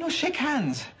 why you no shake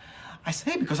hands? I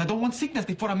say, because I don't want sickness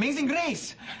before Amazing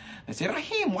Race. They say,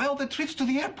 Raheem, why all the trips to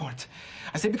the airport?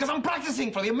 I say, because I'm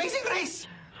practicing for the Amazing Race.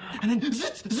 And then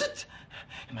zit, zit,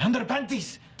 in my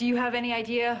underpanties. Do you have any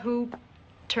idea who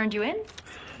turned you in?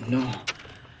 No,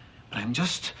 but I'm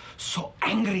just so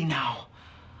angry now.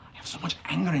 I have so much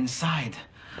anger inside.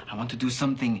 I want to do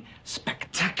something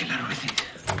spectacular with it.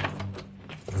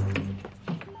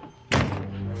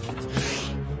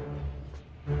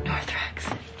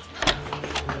 Northrex.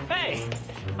 Hey,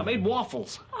 I made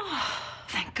waffles. Oh,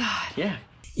 thank God. Yeah.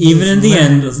 Even in the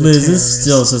end, is a Liz is terrorist.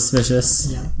 still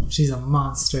suspicious. Yeah, she's a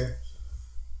monster.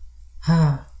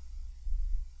 I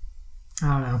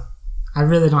don't know. I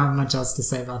really don't have much else to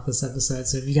say about this episode,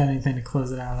 so if you got anything to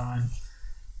close it out on,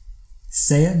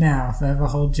 say it now. If I ever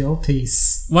hold your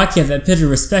peace. Why can't that pigeon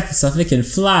respect itself? It can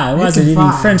fly. Why It is it can eating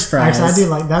fly. French fries? Actually, I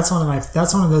do like that's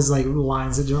one of those like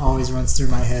lines that just always runs through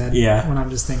my head. Yeah. When I'm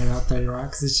just thinking about 30 Rock,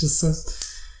 because it's just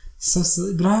so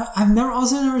silly. But I've never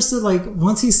understood, like,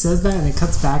 once he says that and it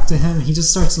cuts back to him, he just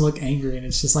starts to look angry, and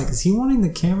it's just like, is he wanting the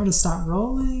camera to stop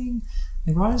rolling?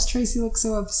 Like, why does Tracy look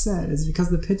so upset? Is it because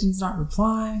the pigeon's not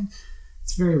replying?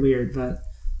 It's very weird, but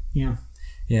yeah.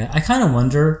 Yeah, I kind of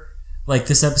wonder, like,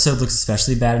 this episode looks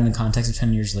especially bad in the context of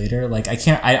 10 years later. Like,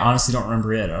 I honestly don't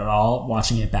remember it at all,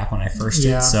 watching it back when I first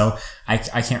did, so I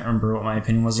can't remember what my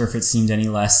opinion was, or if it seemed any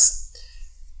less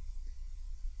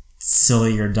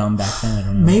silly or dumb back then. I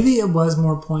don't know. Maybe it was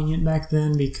more poignant back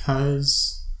then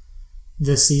because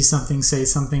the see something, say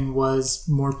something was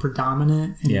more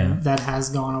predominant, and that has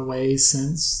gone away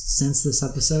since this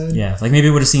episode. Yeah, like maybe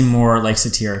it would have seemed more like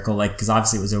satirical, like, because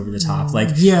obviously it was over the top. Like,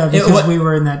 yeah, because we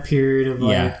were in that period of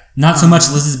like, not so much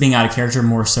Liz is being out of character,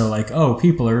 more so like, oh,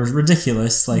 people are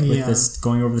ridiculous, like with Yeah. this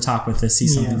going over the top with this see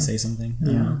something, say something. I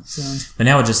don't know. So. But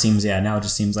now it just seems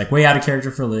like way out of character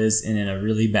for Liz, and in a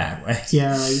really bad way.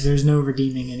 Yeah, like there's no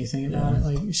redeeming anything about it.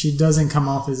 Like, she doesn't come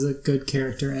off as a good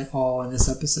character at all in this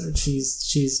episode.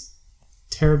 She's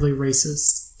terribly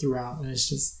racist throughout, and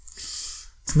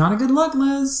it's not a good look,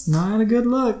 Liz. Not a good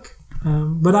look.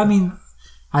 But I mean,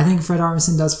 I think Fred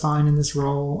Armisen does fine in this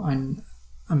role, and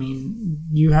I mean,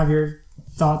 you have your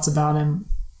thoughts about him.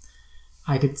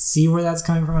 I could see where that's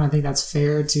coming from, and I think that's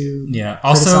fair to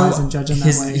criticize and judge him that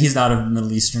way. He's not of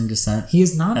Middle Eastern descent. He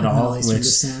is not at of all, Middle Eastern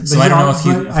descent. So I don't know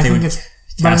if they would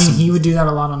but I mean, he would do that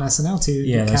a lot on SNL too.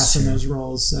 Yeah, cast in true. those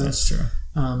roles. So that's true.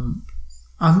 I'm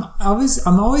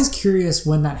always curious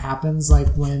when that happens. Like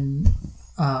when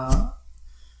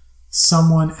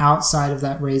someone outside of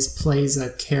that race plays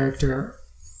a character.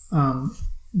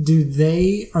 Do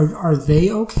they are they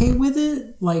okay with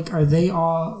it? Like, are they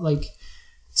all like?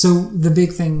 So the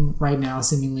big thing right now,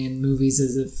 seemingly in movies,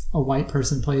 is if a white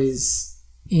person plays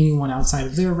anyone outside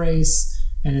of their race,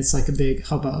 and it's like a big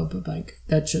hubbub of like,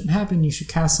 that shouldn't happen. You should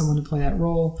cast someone to play that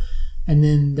role. And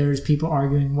then there's people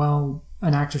arguing, well,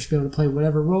 an actor should be able to play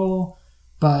whatever role.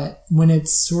 But when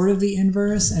it's sort of the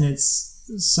inverse, and it's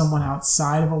someone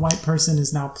outside of a white person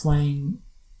is now playing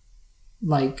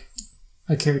like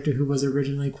a character who was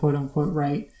originally quote unquote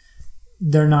right,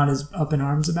 they're not as up in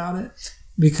arms about it.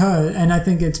 And I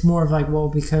think it's more of like, well,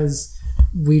 because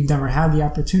we've never had the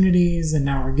opportunities and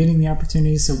now we're getting the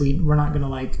opportunities, so we're not going to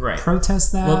like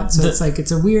protest that. Well, so it's like,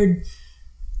 it's a weird.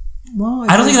 Well,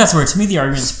 I don't think that's where. To me, the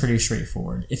argument is pretty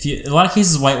straightforward. A lot of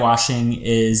cases, whitewashing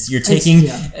is you're taking.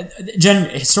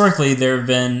 Historically, there have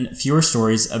been fewer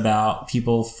stories about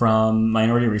people from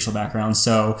minority racial backgrounds.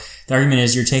 So the argument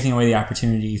is you're taking away the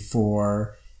opportunity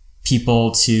for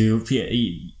people to,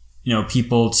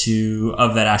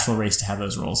 of that actual race to have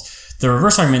those roles. The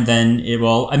reverse argument then,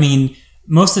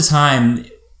 most of the time,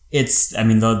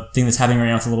 the thing that's happening right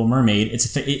now with The Little Mermaid,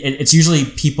 it's usually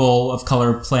people of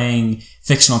color playing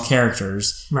fictional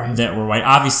characters that were white.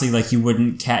 Obviously, like, you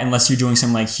wouldn't unless you're doing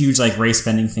some like huge like race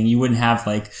bending thing, you wouldn't have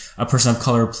like a person of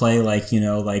color play like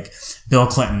like Bill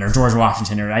Clinton or George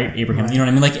Washington or Abraham. You know what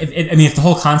I mean? Like, if the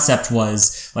whole concept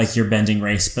was like you're bending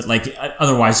race, but like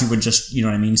otherwise you would just, you know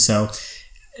what I mean? So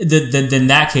then in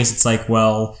that case, it's like,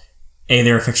 well,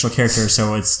 they're a fictional character,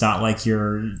 so it's not like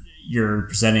you're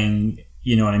presenting.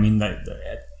 You know what I mean?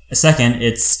 A second,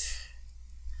 it's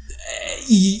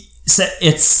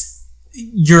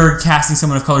you're casting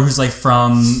someone of color who's like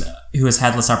who has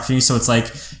had less opportunity. So it's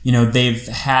like,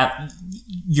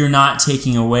 you're not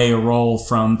taking away a role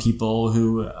from people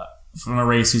who from a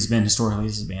race who's been historically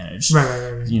disadvantaged.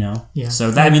 Right. Yeah.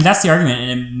 So that's the argument,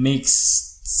 and it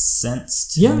makes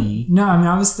sense to me. No, I mean,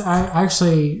 I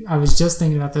was just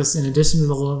thinking about this in addition to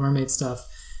the Little Mermaid stuff.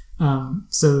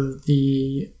 So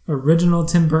the original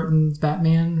Tim Burton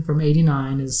Batman from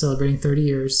 '89 is celebrating 30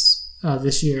 years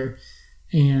this year,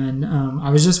 and I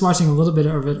was just watching a little bit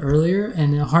of it earlier,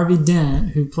 and Harvey Dent,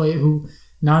 who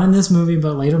not in this movie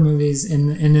but later movies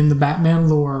and in the Batman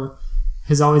lore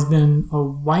has always been a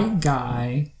white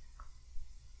guy,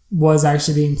 was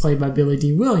actually being played by Billy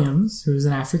D. Williams, who is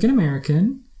an African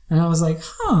American, and I was like,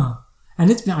 huh. And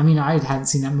it's been, I mean, I hadn't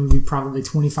seen that movie probably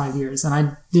 25 years, and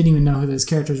I didn't even know who those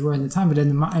characters were at the time, but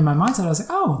in my mindset, I was like,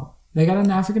 oh, they got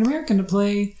an African American to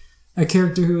play a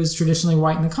character who is traditionally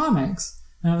white in the comics.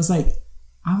 And I was like,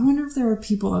 I wonder if there were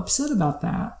people upset about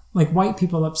that, like white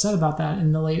people upset about that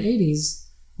in the late 80s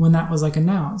when that was like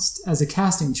announced as a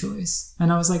casting choice.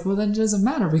 And I was like, well, that doesn't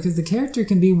matter because the character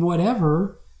can be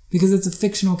whatever because it's a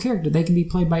fictional character. They can be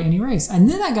played by any race. And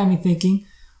then that got me thinking,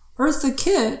 Eartha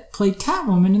Kitt played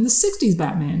Catwoman in the 60s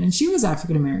Batman, and she was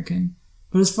African American.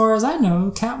 But as far as I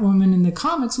know, Catwoman in the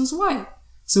comics was white.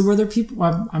 So were there people,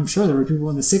 well, I'm sure there were people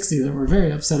in the 60s that were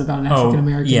very upset about an African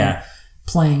American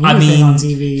playing anything on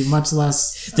TV, much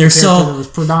less a character that was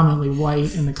predominantly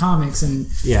white in the comics and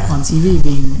on TV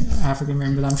being African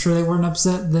American. But I'm sure they weren't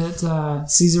upset that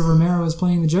Cesar Romero was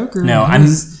playing the Joker. No,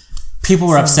 people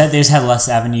were upset. They just had less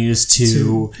avenues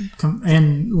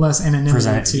and less anonymity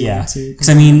present it. Because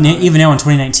I mean, even now in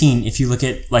 2019, if you look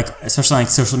at especially like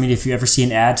social media, if you ever see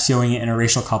an ad showing an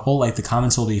interracial couple, like the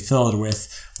comments will be filled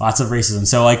with lots of racism.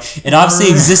 So it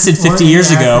obviously existed 50 years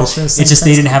ago. It's just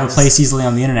they didn't have a place easily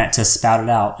on the internet to spout it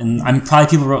out. And probably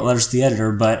people wrote letters to the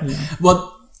editor, but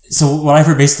so what I've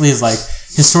heard basically is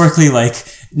historically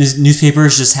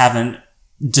newspapers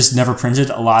just never printed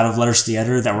a lot of letters to the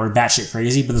editor that were batshit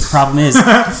crazy. But the problem is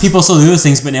people still do those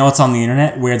things, but now it's on the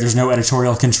internet where there's no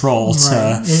editorial control.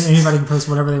 Anybody can post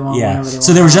whatever they want. Yeah. They want.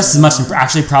 So there was just as much, and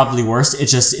actually probably worse. It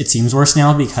seems worse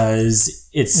now because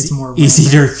it's more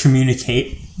easier to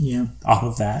communicate off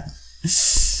of that.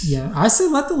 Yeah. I say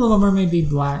let the Little Mermaid be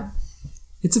black.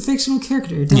 It's a fictional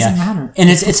character. It doesn't matter. And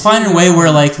it's fine in a way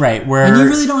where where and you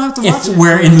really don't have to watch it.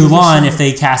 Where in Mulan, if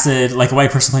they casted a white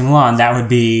person playing Mulan, that would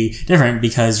be different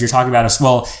because you're talking about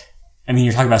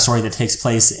you're talking about a story that takes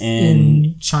place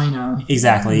in China.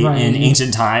 Exactly. Right. In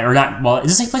ancient time. Or not, well, it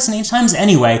does take place in ancient times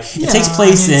anyway. It takes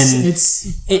place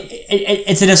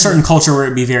it's in a certain culture where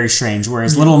it'd be very strange,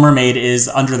 whereas Little Mermaid is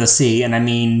under the sea, and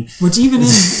which even in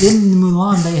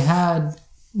Mulan, they had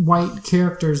white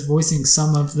characters voicing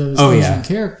some of those Asian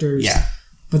characters,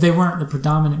 but they weren't the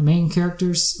predominant main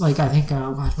characters. I think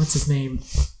what's his name?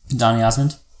 Donny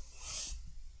Osmond.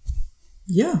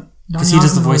 Yeah, because he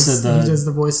does the voice of the. He does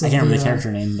the voice. I can't remember the character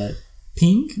name, but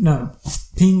Ping. No,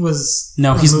 Ping was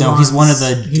he's one of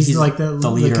the. He's like the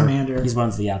leader, the commander. He's one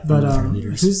of the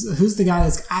leaders. Who's the guy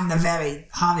that's I'm the very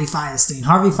Harvey Fierstein.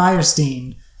 Harvey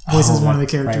Fierstein voices one of the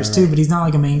characters too, but he's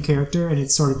not a main character, and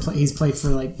it's sort of he's played for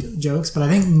jokes. But I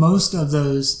think most of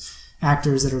those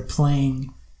actors that are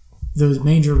playing those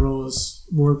major roles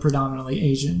were predominantly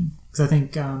Asian, because I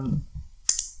think I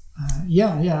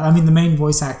mean the main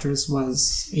voice actress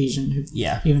was Asian,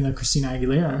 even though Christina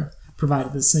Aguilera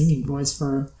provided the singing voice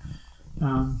for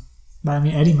but I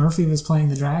mean Eddie Murphy was playing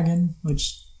the dragon,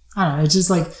 which I don't know, it's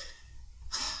just well,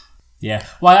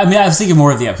 I mean I was thinking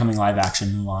more of the upcoming live action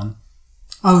Mulan.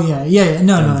 Oh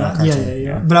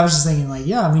no. But I was just thinking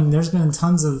I mean there's been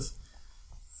tons of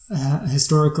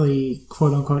historically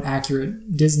quote unquote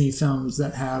accurate Disney films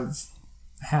that have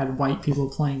had white people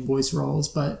playing voice roles,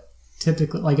 but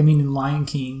typically in Lion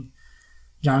King,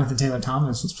 Jonathan Taylor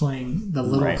Thomas was playing the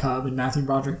little cub and Matthew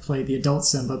Broderick played the adult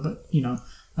Simba, but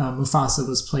Mufasa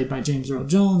was played by James Earl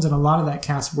Jones, and a lot of that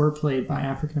cast were played by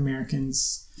African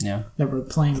Americans that were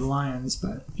playing the lions,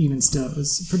 but even still it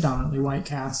was predominantly white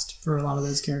cast for a lot of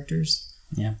those characters.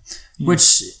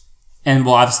 Which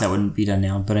obviously that wouldn't be done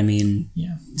now, but I mean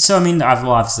so I mean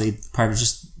obviously part of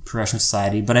just progression of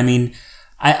society, but I mean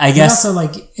I guess also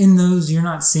in those you're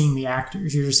not seeing the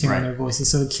actors, you're just hearing their voices,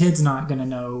 so the kid's not going to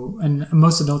know, and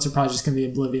most adults are probably just going to be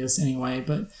oblivious anyway,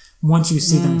 but once you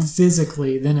see them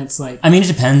physically, then it's I mean, it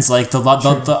depends. The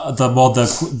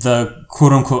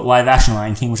quote unquote live action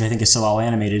Lion King, which I think is still all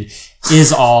animated,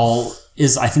 is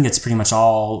I think it's pretty much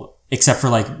all except for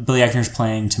Billy Eichner's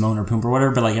playing Timon or Pumbaa or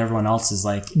whatever, but everyone else is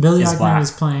Billy Eichner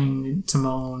is playing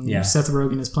Timon. Seth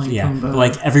Rogen is playing Pumbaa.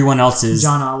 But everyone else is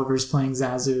John Oliver's playing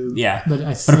Zazu.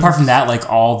 But apart from that,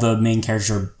 all the main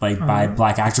characters are by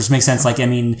black actors. Makes sense. I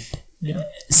mean.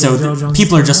 So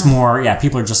people are just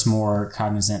more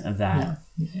cognizant of that.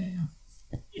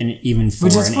 even for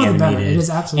Which is an for the better. animated, It is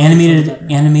absolutely for the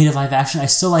better. animated live action. I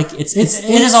still like it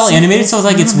is all animated, so it's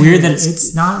like it's weird that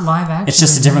it's not live action. It's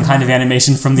just a different kind of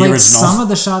animation from the like original. Some of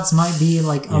the shots might be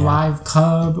like a live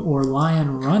cub or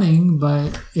lion running,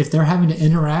 but if they're having to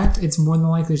interact, it's more than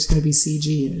likely just going to be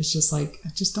CG. It's just like,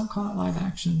 just don't call it live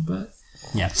action. But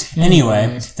yeah.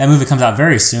 Anyway, that movie comes out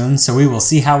very soon, so we will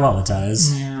see how well it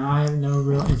does. Yeah, I have no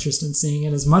real interest in seeing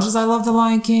it. As much as I love The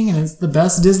Lion King, and it's the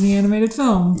best Disney animated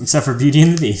film. Except for Beauty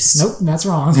and the Beast. Nope, that's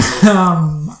wrong.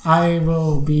 I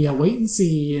will be a wait and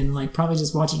see and like probably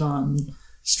just watch it on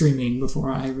streaming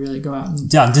before I really go out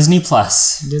and... Yeah, Disney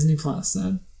Plus. Disney Plus.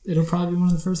 It'll probably be one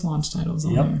of the first launch titles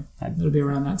on there. It'll be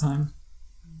around that time.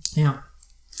 Yeah.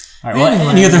 All right. Well,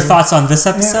 anyway, any other thoughts on this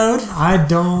episode? Yeah, I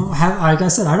don't have, like I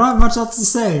said, I don't have much else to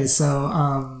say. So,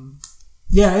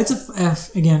 yeah, it's a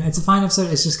fine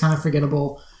episode. It's just kind of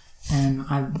forgettable, and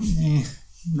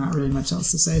not really much else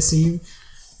to say. So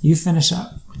you finish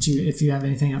up if you have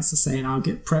anything else to say, and I'll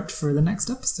get prepped for the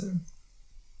next episode.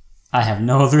 I have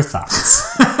no other thoughts.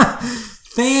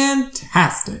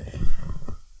 Fantastic.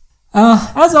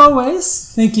 As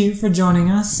always, thank you for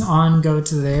joining us on Go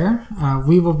To There.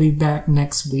 We will be back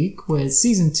next week with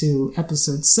Season 2,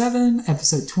 Episode 7,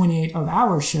 Episode 28 of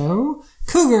our show,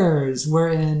 Cougars,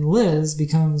 wherein Liz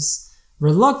becomes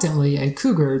reluctantly a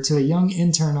cougar to a young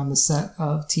intern on the set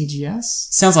of TGS.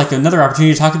 Sounds like another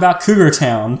opportunity to talk about Cougar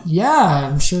Town. Yeah,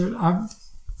 I'm sure. I'll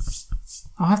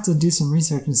have to do some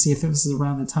research and see if it was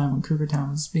around the time when Cougar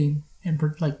Town was being in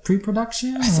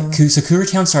pre-production. I think so. Cougar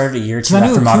Town started a year or two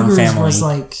after Modern Cougars Family.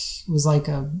 Was like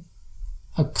a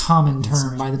common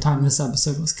term by the time this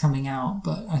episode was coming out,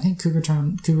 but I think Cougar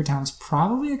Town's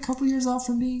probably a couple years off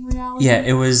from being reality. Yeah,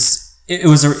 I was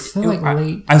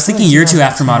thinking a year or two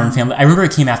after Modern Family. I remember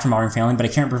it came after Modern Family, but I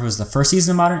can't remember if it was the first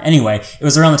season of Modern. Anyway, it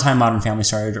was around the time Modern Family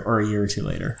started, or a year or two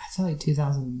later. I feel like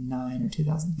 2009 or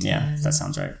 2010. Yeah, that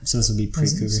sounds right. So this would be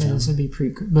pre-Cougar Town. This would be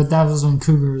but that was when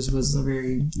Cougars was a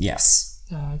very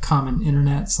common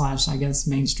internet / I guess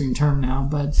mainstream term now.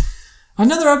 But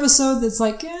another episode that's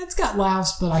like, it's got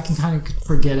laughs, but I can kind of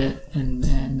forget it and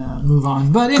move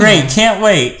on. But anyway, great, can't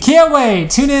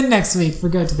wait. Tune in next week for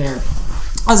Go To There.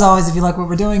 As always, if you like what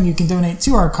we're doing, you can donate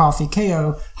to our coffee,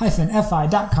 ko-fi.com/go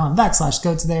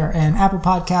to there, and Apple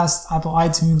Podcasts, Apple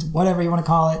iTunes, whatever you want to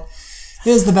call it,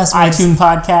 is the best way. iTunes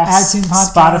Podcasts.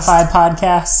 Spotify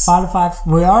Podcasts. Spotify.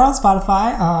 We are on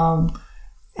Spotify.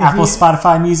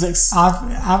 Spotify Musics.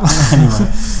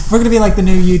 Anyway. We're going to be like the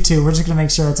new YouTube. We're just going to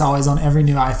make sure it's always on every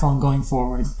new iPhone going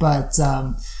forward. But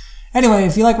anyway,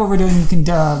 if you like what we're doing,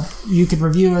 you can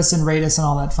review us and rate us and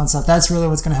all that fun stuff. That's really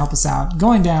what's going to help us out.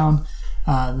 Going down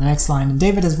the next line, and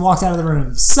David has walked out of the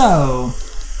room. So,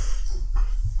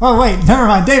 oh wait, never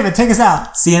mind. David, take us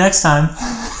out. See you next time.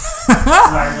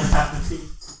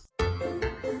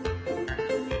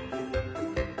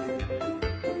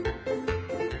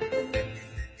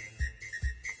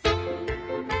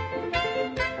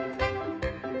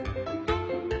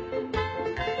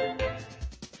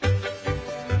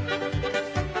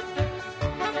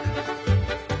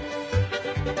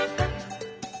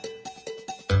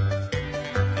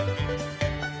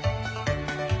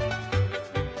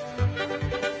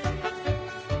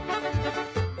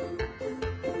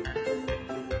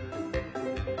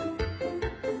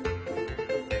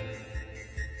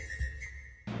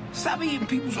 Stop eating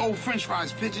people's old french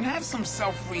fries, pigeon. Have some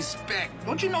self-respect.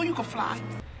 Don't you know you can fly?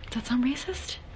 Does that sound racist?